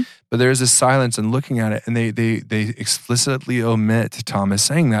there. But there is this silence and looking at it, and they explicitly omit Thomas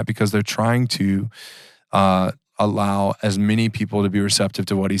saying that because they're trying to allow as many people to be receptive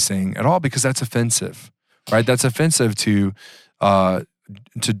to what he's saying at all, because that's offensive, right? That's offensive to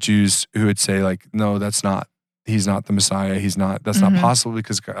Jews who would say, like, no, he's not the Messiah. That's not possible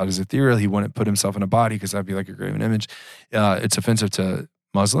because God is ethereal. He wouldn't put himself in a body because that'd be like a graven image. It's offensive to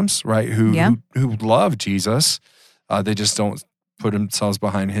Muslims, right? Who love Jesus. They just don't put themselves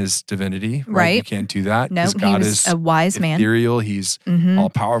behind his divinity. Right. You can't do that. No, God is a wise man. Ethereal. He's all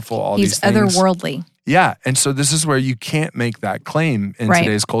powerful. All these things. He's otherworldly. Yeah. And so this is where you can't make that claim in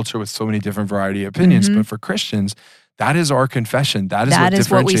today's culture with so many different variety of opinions. But for Christians, that is our confession. That is what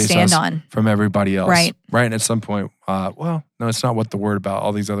differentiates us from everybody else. Right. And at some point, no, it's not what the word about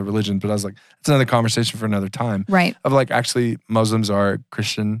all these other religions, but I was like, it's another conversation for another time. Right. Of like, actually, Muslims are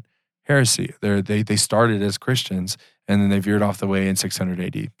Christian heresy. They started as Christians, and then they veered off the way in 600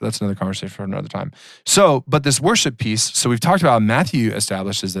 AD. But that's another conversation for another time. So, but this worship piece, so we've talked about how Matthew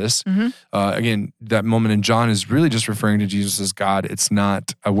establishes this. Again, that moment in John is really just referring to Jesus as God. It's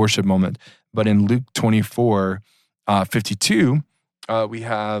not a worship moment. But in Luke 24, 52, we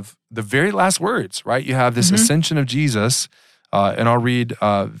have the very last words, right? You have this ascension of Jesus And I'll read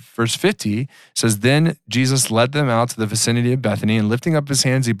verse 50. It says, "Then Jesus led them out to the vicinity of Bethany, and lifting up his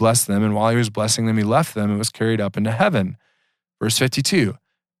hands, he blessed them. And while he was blessing them, he left them and was carried up into heaven." Verse 52,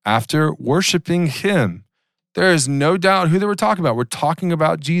 "After worshiping him," there is no doubt who they were talking about. We're talking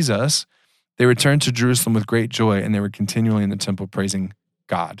about Jesus. "They returned to Jerusalem with great joy, and they were continually in the temple praising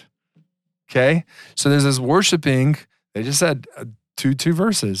God." Okay? So there's this worshiping. They just said two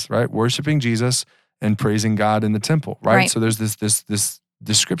verses, right? Worshiping Jesus and praising God in the temple, right? So there's this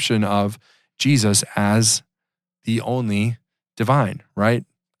description of Jesus as the only divine, right?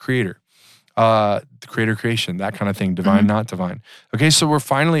 Creator. The creator creation, that kind of thing, divine, not divine. Okay, so we're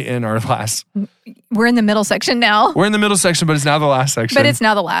finally in our last. We're in the middle section now. We're in the middle section, but it's now the last section. But it's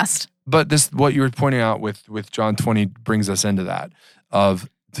now the last. But this, what you were pointing out with John 20 brings us into that. Of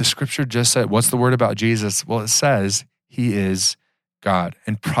the scripture just said, what's the word about Jesus? Well, it says he is God.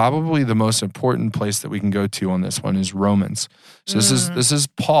 And probably the most important place that we can go to on this one is Romans. So this is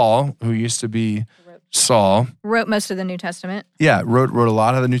Paul, who used to be Saul. Wrote most of the New Testament. Yeah, wrote a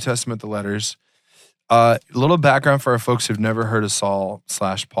lot of the New Testament, the letters. A little background for our folks who've never heard of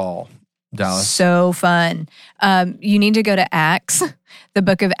Saul/Paul. Dallas. So fun. You need to go to Acts, the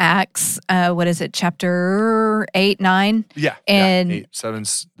book of Acts. What is it? Chapter 8, 9? Yeah. And 8, 7,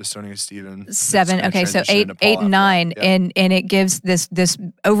 the stoning of Stephen. 7. Okay, so 8 and 9. Yeah. And it gives this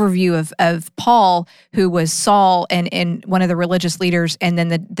overview of Paul, who was Saul and one of the religious leaders, and then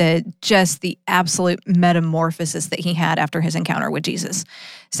the absolute metamorphosis that he had after his encounter with Jesus.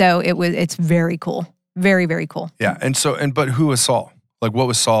 So it's very cool. Very, very cool. Yeah. But who was Saul? Like, what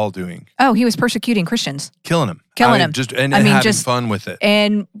was Saul doing? Oh, he was persecuting Christians. Killing them. Having fun with it.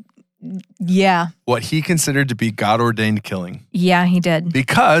 And yeah. What he considered to be God-ordained killing. Yeah, he did.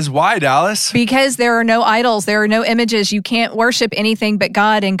 Because, why, Dallas? Because there are no idols. There are no images. You can't worship anything but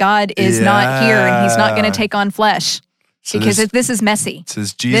God, and God is not here, and he's not going to take on flesh. So because this is messy.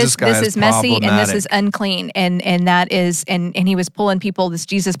 Says Jesus this is messy, and this is unclean. And that is, and he was pulling people, this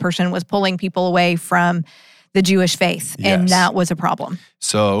Jesus person was pulling people away from the Jewish faith, and that was a problem.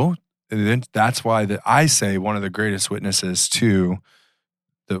 So that's why I say one of the greatest witnesses to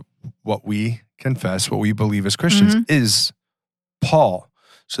what we confess, what we believe as Christians, is Paul.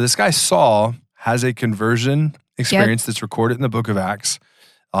 So this guy Saul has a conversion experience that's recorded in the book of Acts,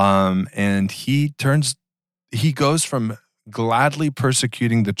 and he goes from gladly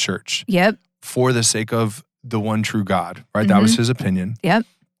persecuting the church for the sake of the one true God, right? That was his opinion.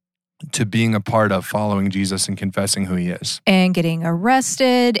 To being a part of following Jesus and confessing who he is. And getting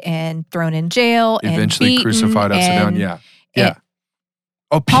arrested and thrown in jail eventually and crucified upside down. Yeah.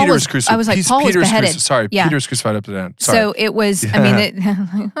 Oh, Peter was crucified. I was like, Paul was beheaded. Peter's crucified upside down. Sorry. So it was, I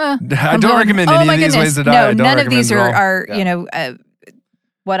mean, I don't recommend any of these ways to die. No, none of these are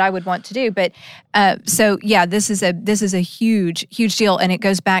what I would want to do. But so yeah, this is a huge, huge deal. And it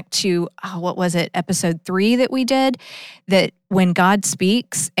goes back to, what was it, episode 3 that we did, that when God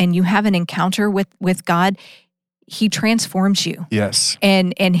speaks and you have an encounter with God, he transforms you. Yes.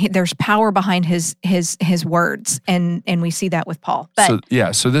 And there's power behind his words. And we see that with Paul. But,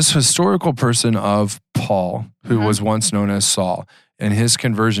 so this historical person of Paul, who was once known as Saul, and his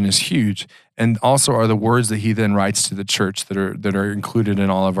conversion is huge, and also are the words that he then writes to the church that are included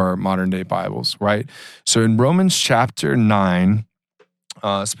in all of our modern day Bibles, right? So in Romans chapter 9,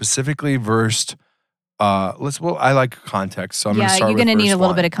 specifically versed, I like context, so I'm going to start with you're going to need a little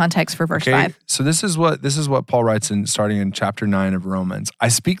 1. bit of context for verse 5. So this is what Paul writes starting in chapter 9 of Romans. "I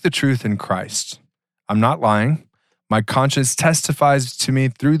speak the truth in Christ. I'm not lying. My conscience testifies to me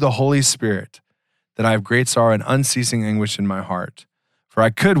through the Holy Spirit that I have great sorrow and unceasing anguish in my heart. For I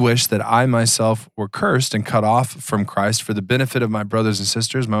could wish that I myself were cursed and cut off from Christ for the benefit of my brothers and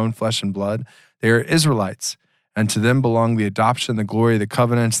sisters, my own flesh and blood. They are Israelites, and to them belong the adoption, the glory, the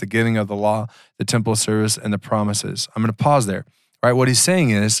covenants, the giving of the law, the temple service, and the promises." I'm going to pause there. Right? What he's saying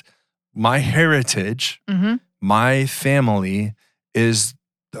is, my heritage, my family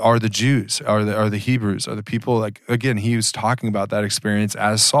are the Jews, are the Hebrews, are the people, like, again, he was talking about that experience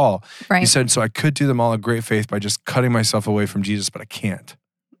as Saul. Right. He said, so I could do them all a great faith by just cutting myself away from Jesus, but I can't.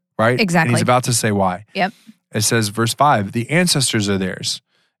 Right? Exactly. And he's about to say why. Yep. It says, verse 5, "The ancestors are theirs,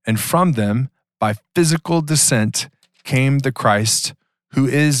 and from them, by physical descent, came the Christ, who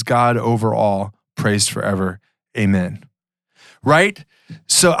is God over all, praised forever. Amen." Right?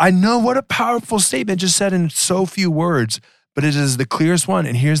 So I know what a powerful statement just said in so few words, but it is the clearest one.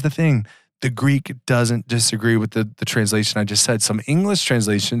 And here's the thing. The Greek doesn't disagree with the translation I just said. Some English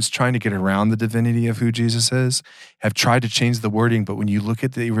translations, trying to get around the divinity of who Jesus is, have tried to change the wording. But when you look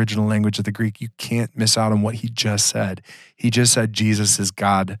at the original language of the Greek, you can't miss out on what he just said. He just said Jesus is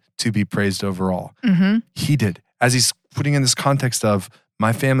God to be praised over all. He did. As he's putting in this context of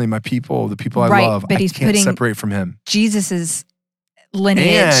my family, my people, the people I love. But I can't separate from him. Jesus's lineage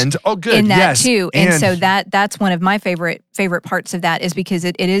and in that too. And so that's one of my favorite parts of that is because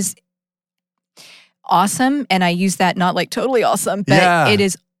it is awesome. And I use that not like totally awesome, but it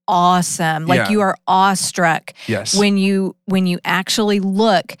is awesome. Like you are awestruck when you actually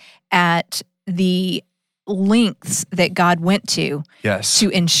look at the lengths that God went to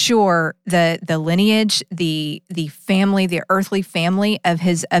ensure the lineage, the family, the earthly family of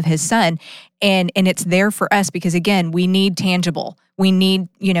his son. And it's there for us because again, we need tangible. We need,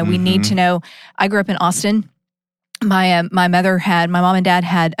 we need to know. I grew up in Austin. My mom and dad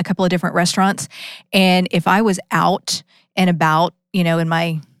had a couple of different restaurants. And if I was out and about, in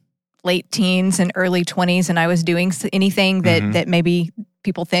my late teens and early 20s and I was doing anything that maybe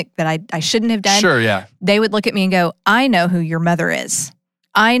people think that I shouldn't have done, they would look at me and go, I know who your mother is.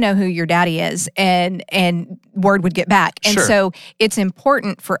 I know who your daddy is. And word would get back. And so it's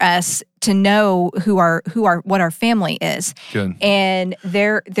important for us to know what our family is. Good. And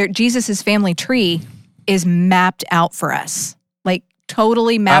Jesus's family tree is mapped out for us. Like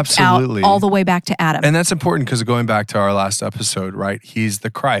totally mapped out all the way back to Adam. And that's important because going back to our last episode, right? He's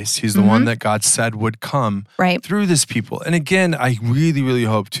the Christ. He's the one that God said would come through this people. And again, I really, really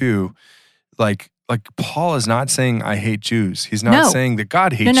hope too, like Paul is not saying I hate Jews. He's not saying that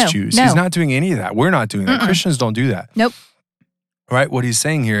God hates Jews. He's not doing any of that. We're not doing that. Christians don't do that. Nope. Right? What he's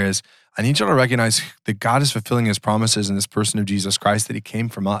saying here is, I need you to recognize that God is fulfilling his promises in this person of Jesus Christ, that he came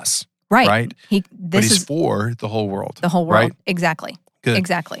from us. Right? But he's for the whole world. The whole world. Right? Exactly. Good.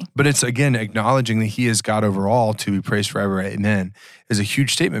 Exactly. But it's, again, acknowledging that he is God over all, to be praised forever. Amen. Is a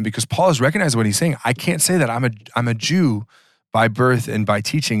huge statement because Paul has recognized what he's saying. I can't say that I'm a Jew by birth and by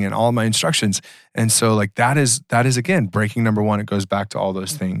teaching and all my instructions. And so that is again, breaking number one. It goes back to all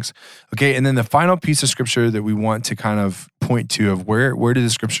those things. Okay. And then the final piece of scripture that we want to kind of point to of where do the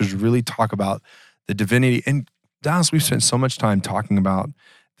scriptures really talk about the divinity. And Dallas, we've spent so much time talking about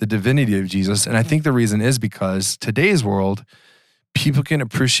the divinity of Jesus. And I think the reason is because today's world, people can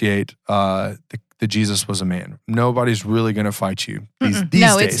appreciate that Jesus was a man. Nobody's really going to fight you these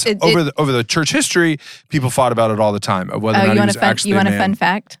days. Over the church history, people fought about it all the time. Whether or not he was actually a man. You want a fun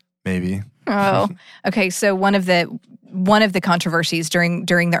fact? Maybe. Oh, okay. So one of the controversies during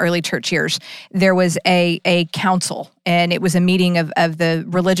the early church years, there was a council, and it was a meeting of the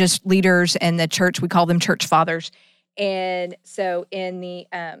religious leaders and the church. We call them church fathers. And so in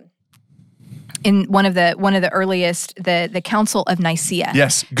one of the earliest, the Council of Nicaea.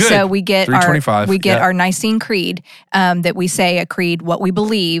 Yes, good. So we get our Nicene Creed, that we say a creed, what we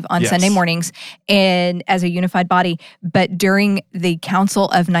believe on Sunday mornings, and as a unified body. But during the Council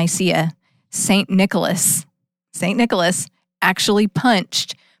of Nicaea, Saint Nicholas actually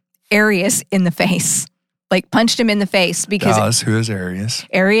punched Arius in the face. Punched him in the face because who is Arius?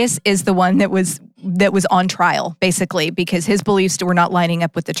 Arius is the one that was on trial, basically, because his beliefs were not lining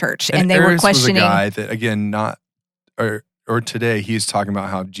up with the church, and they Arius were questioning. Was a guy that, again, or today he's talking about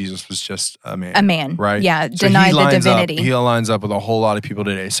how Jesus was just a man. A man, right? Yeah, so denied the divinity. He lines up with a whole lot of people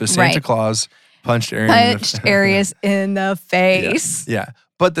today. So Santa Claus punched Arius in the face. Yeah.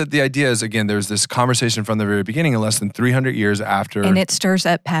 But the idea is, again, there's this conversation from the very beginning, in less than 300 years after, and it stirs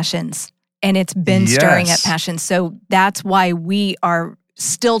up passions. And it's been stirring up passions. So that's why we are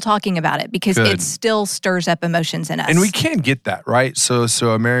still talking about it, because it still stirs up emotions in us. And we can't get that, right? So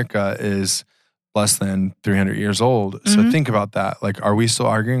America is less than 300 years old. So think about that. Are we still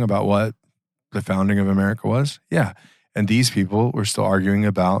arguing about what the founding of America was? Yeah. And these people were still arguing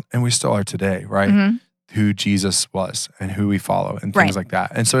about, and we still are today, right? Who Jesus was and who we follow and things like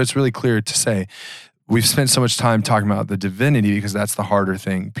that. And so it's really clear to say, we've spent so much time talking about the divinity because that's the harder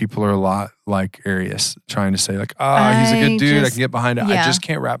thing. People are a lot like Arius, trying to say he's a good dude. I can get behind it. Yeah. I just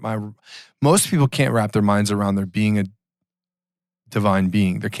can't most people can't wrap their minds around there being a divine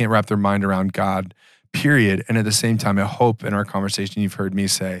being. They can't wrap their mind around God, period. And at the same time, I hope in our conversation, you've heard me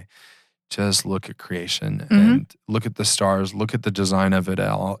say, just look at creation and look at the stars, look at the design of it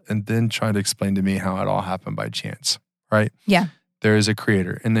all, and then try to explain to me how it all happened by chance, right? Yeah. There is a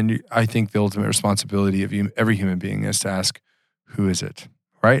creator. And then I think the ultimate responsibility of every human being is to ask, who is it,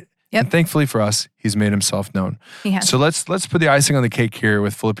 right? Yep. And thankfully for us, he's made himself known. He has. So let's put the icing on the cake here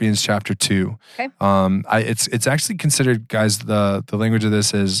with Philippians chapter 2. Okay. It's actually considered, guys, the language of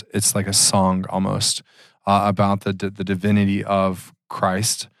this is, it's like a song almost about the divinity of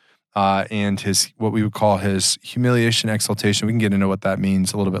Christ and his, what we would call his humiliation, exaltation. We can get into what that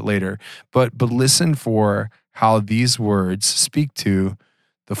means a little bit later. But listen for how these words speak to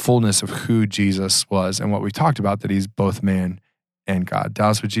the fullness of who Jesus was and what we talked about, that he's both man and God.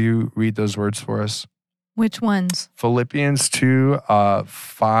 Dallas, would you read those words for us? Which ones? Philippians 2,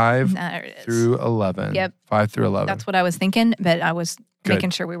 5 through 11. Yep. 5 through 11. That's what I was thinking, but I was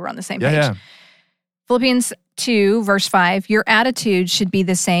making sure we were on the same page. Yeah. Philippians 2, verse 5, your attitude should be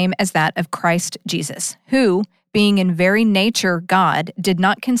the same as that of Christ Jesus, who, being in very nature God, did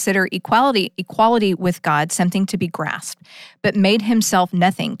not consider equality with God something to be grasped, but made himself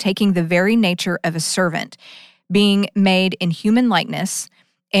nothing, taking the very nature of a servant, being made in human likeness,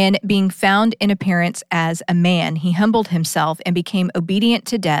 and being found in appearance as a man, he humbled himself and became obedient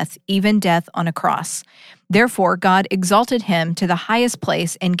to death, even death on a cross. Therefore, God exalted him to the highest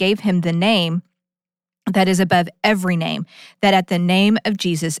place and gave him the name that is above every name, that at the name of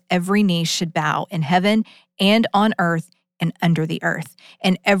Jesus every knee should bow in heaven and on earth and under the earth,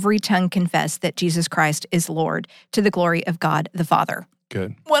 and every tongue confess that Jesus Christ is Lord, to the glory of God the Father.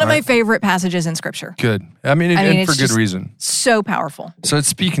 Good. One of my favorite passages in Scripture. Good. And for good reason. So powerful. So it's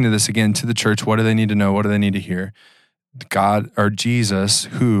speaking to this again, to the church. What do they need to know? What do they need to hear? God, or Jesus,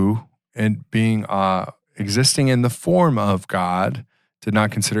 who, and being existing in the form of God, did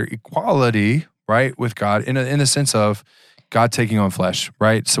not consider equality, right, with God in the sense of God taking on flesh,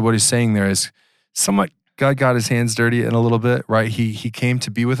 right? So what he's saying there is somewhat God got his hands dirty in a little bit, right? He came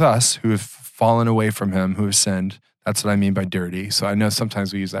to be with us who have fallen away from him, who have sinned. That's what I mean by dirty. So I know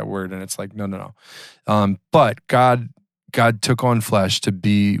sometimes we use that word and it's like, no. But God took on flesh to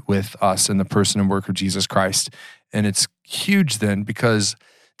be with us in the person and work of Jesus Christ. And it's huge then because,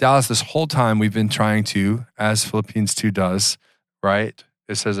 Dallas, this whole time we've been trying to, as Philippians 2 does, right?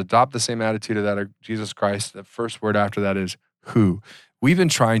 It says, adopt the same attitude of that of Jesus Christ. The first word after that is who. We've been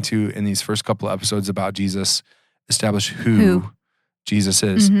trying to, in these first couple of episodes about Jesus, establish who Jesus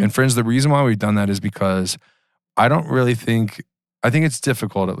is. Mm-hmm. And friends, the reason why we've done that is because I think it's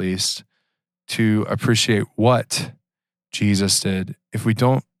difficult at least to appreciate what Jesus did if we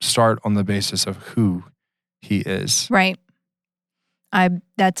don't start on the basis of who he is. Right.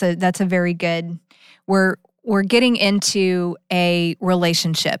 That's a very good, we're getting into a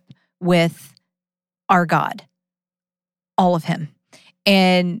relationship with our God, all of him.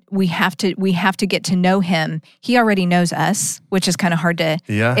 And we have to get to know him. He already knows us, which is kind of hard to.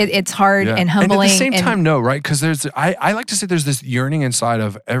 Yeah, it's hard and humbling. And at the same time, no, right? Because I like to say there's this yearning inside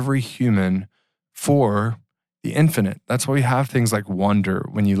of every human for the infinite. That's why we have things like wonder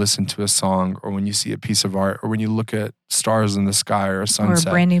when you listen to a song, or when you see a piece of art, or when you look at stars in the sky or a sunset, or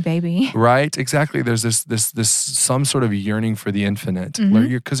a brand new baby. Right? Exactly. There's this some sort of yearning for the infinite,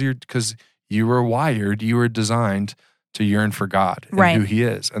 because you were wired, you were designed to yearn for God and who he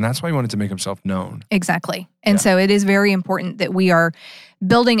is. And that's why he wanted to make himself known. Exactly. And so it is very important that we are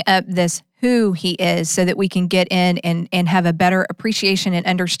building up this who he is so that we can get in and have a better appreciation and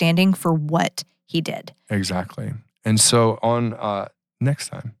understanding for what he did. Exactly. And so on next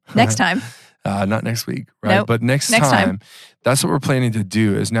time. Not next week, right? Nope. But next time, that's what we're planning to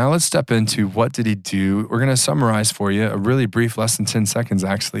do is now let's step into what did he do. We're going to summarize for you a really brief, less than 10 seconds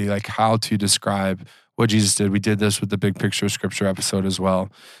actually, like how to describe what Jesus did. We did this with the Big Picture of Scripture episode as well.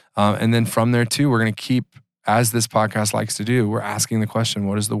 And then from there too, we're going to keep, as this podcast likes to do, we're asking the question,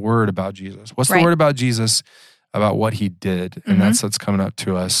 what is the word about Jesus? What's the word about Jesus, about what he did? And that's what's coming up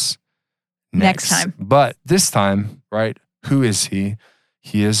to us next time. But this time, right, who is he?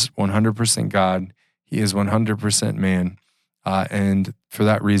 He is 100% God. He is 100% man. And for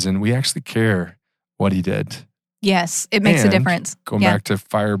that reason, we actually care what he did. Yes, it makes a difference. Going back to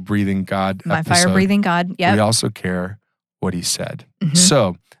fire-breathing God My episode, fire-breathing God, yeah. We also care what he said. Mm-hmm.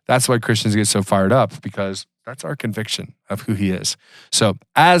 So that's why Christians get so fired up, because that's our conviction of who he is. So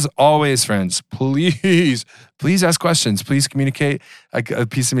as always, friends, please ask questions. Please communicate. Like a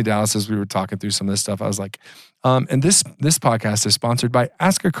piece of me, Dallas, as we were talking through some of this stuff, I was like, and this podcast is sponsored by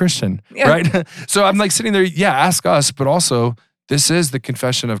Ask a Christian, right? So I'm like sitting there, ask us, but also this is the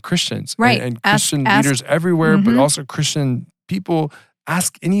confession of Christians, right? And Christian leaders everywhere, but also Christian people.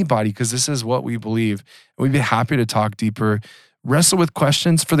 Ask anybody, because this is what we believe. And we'd be happy to talk deeper, wrestle with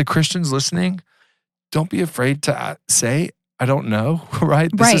questions. For the Christians listening, don't be afraid to say, I don't know, right?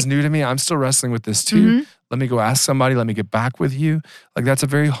 This is new to me. I'm still wrestling with this too. Mm-hmm. Let me go ask somebody. Let me get back with you. Like that's a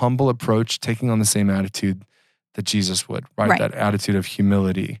very humble approach, taking on the same attitude that Jesus would, right? That attitude of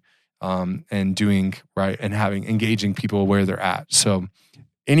humility. And doing right and engaging people where they're at. So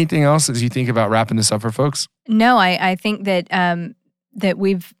anything else as you think about wrapping this up for folks? No, I think that that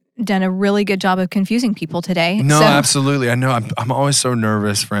we've done a really good job of confusing people today. No, absolutely. I know I'm always so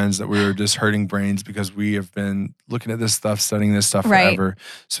nervous, friends, that we were just hurting brains because we have been looking at this stuff, studying this stuff forever.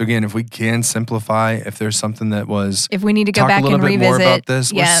 So again, if we can simplify, if there's something that was, if we need to go back and revisit more about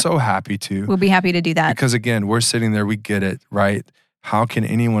this, we're so happy to. We'll be happy to do that. Because again, we're sitting there, we get it, right? how can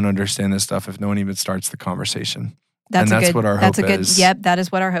anyone understand this stuff if no one even starts the conversation? That's what our hope is. Yep, that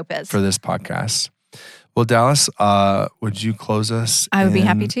is what our hope is for this podcast. Well, Dallas, would you close us? I would be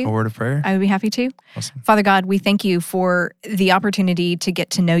happy to. A word of prayer. I would be happy to. Awesome. Father God, we thank you for the opportunity to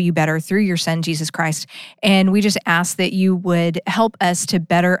get to know you better through your Son, Jesus Christ. And we just ask that you would help us to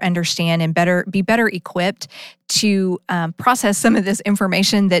better understand and be better equipped to process some of this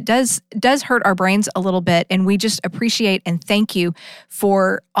information that does hurt our brains a little bit. And we just appreciate and thank you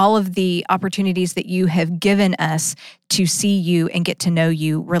for all of the opportunities that you have given us to see you and get to know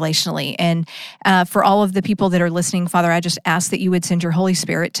you relationally. And for all of the people that are listening, Father, I just ask that you would send your Holy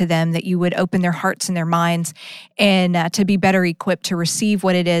Spirit to them, that you would open their hearts and their minds, and to be better equipped to receive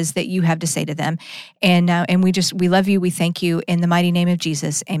what it is that you have to say to them. And we love you. We thank you in the mighty name of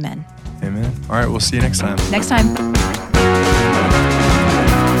Jesus. Amen. Amen. All right. We'll see you next time. Next time.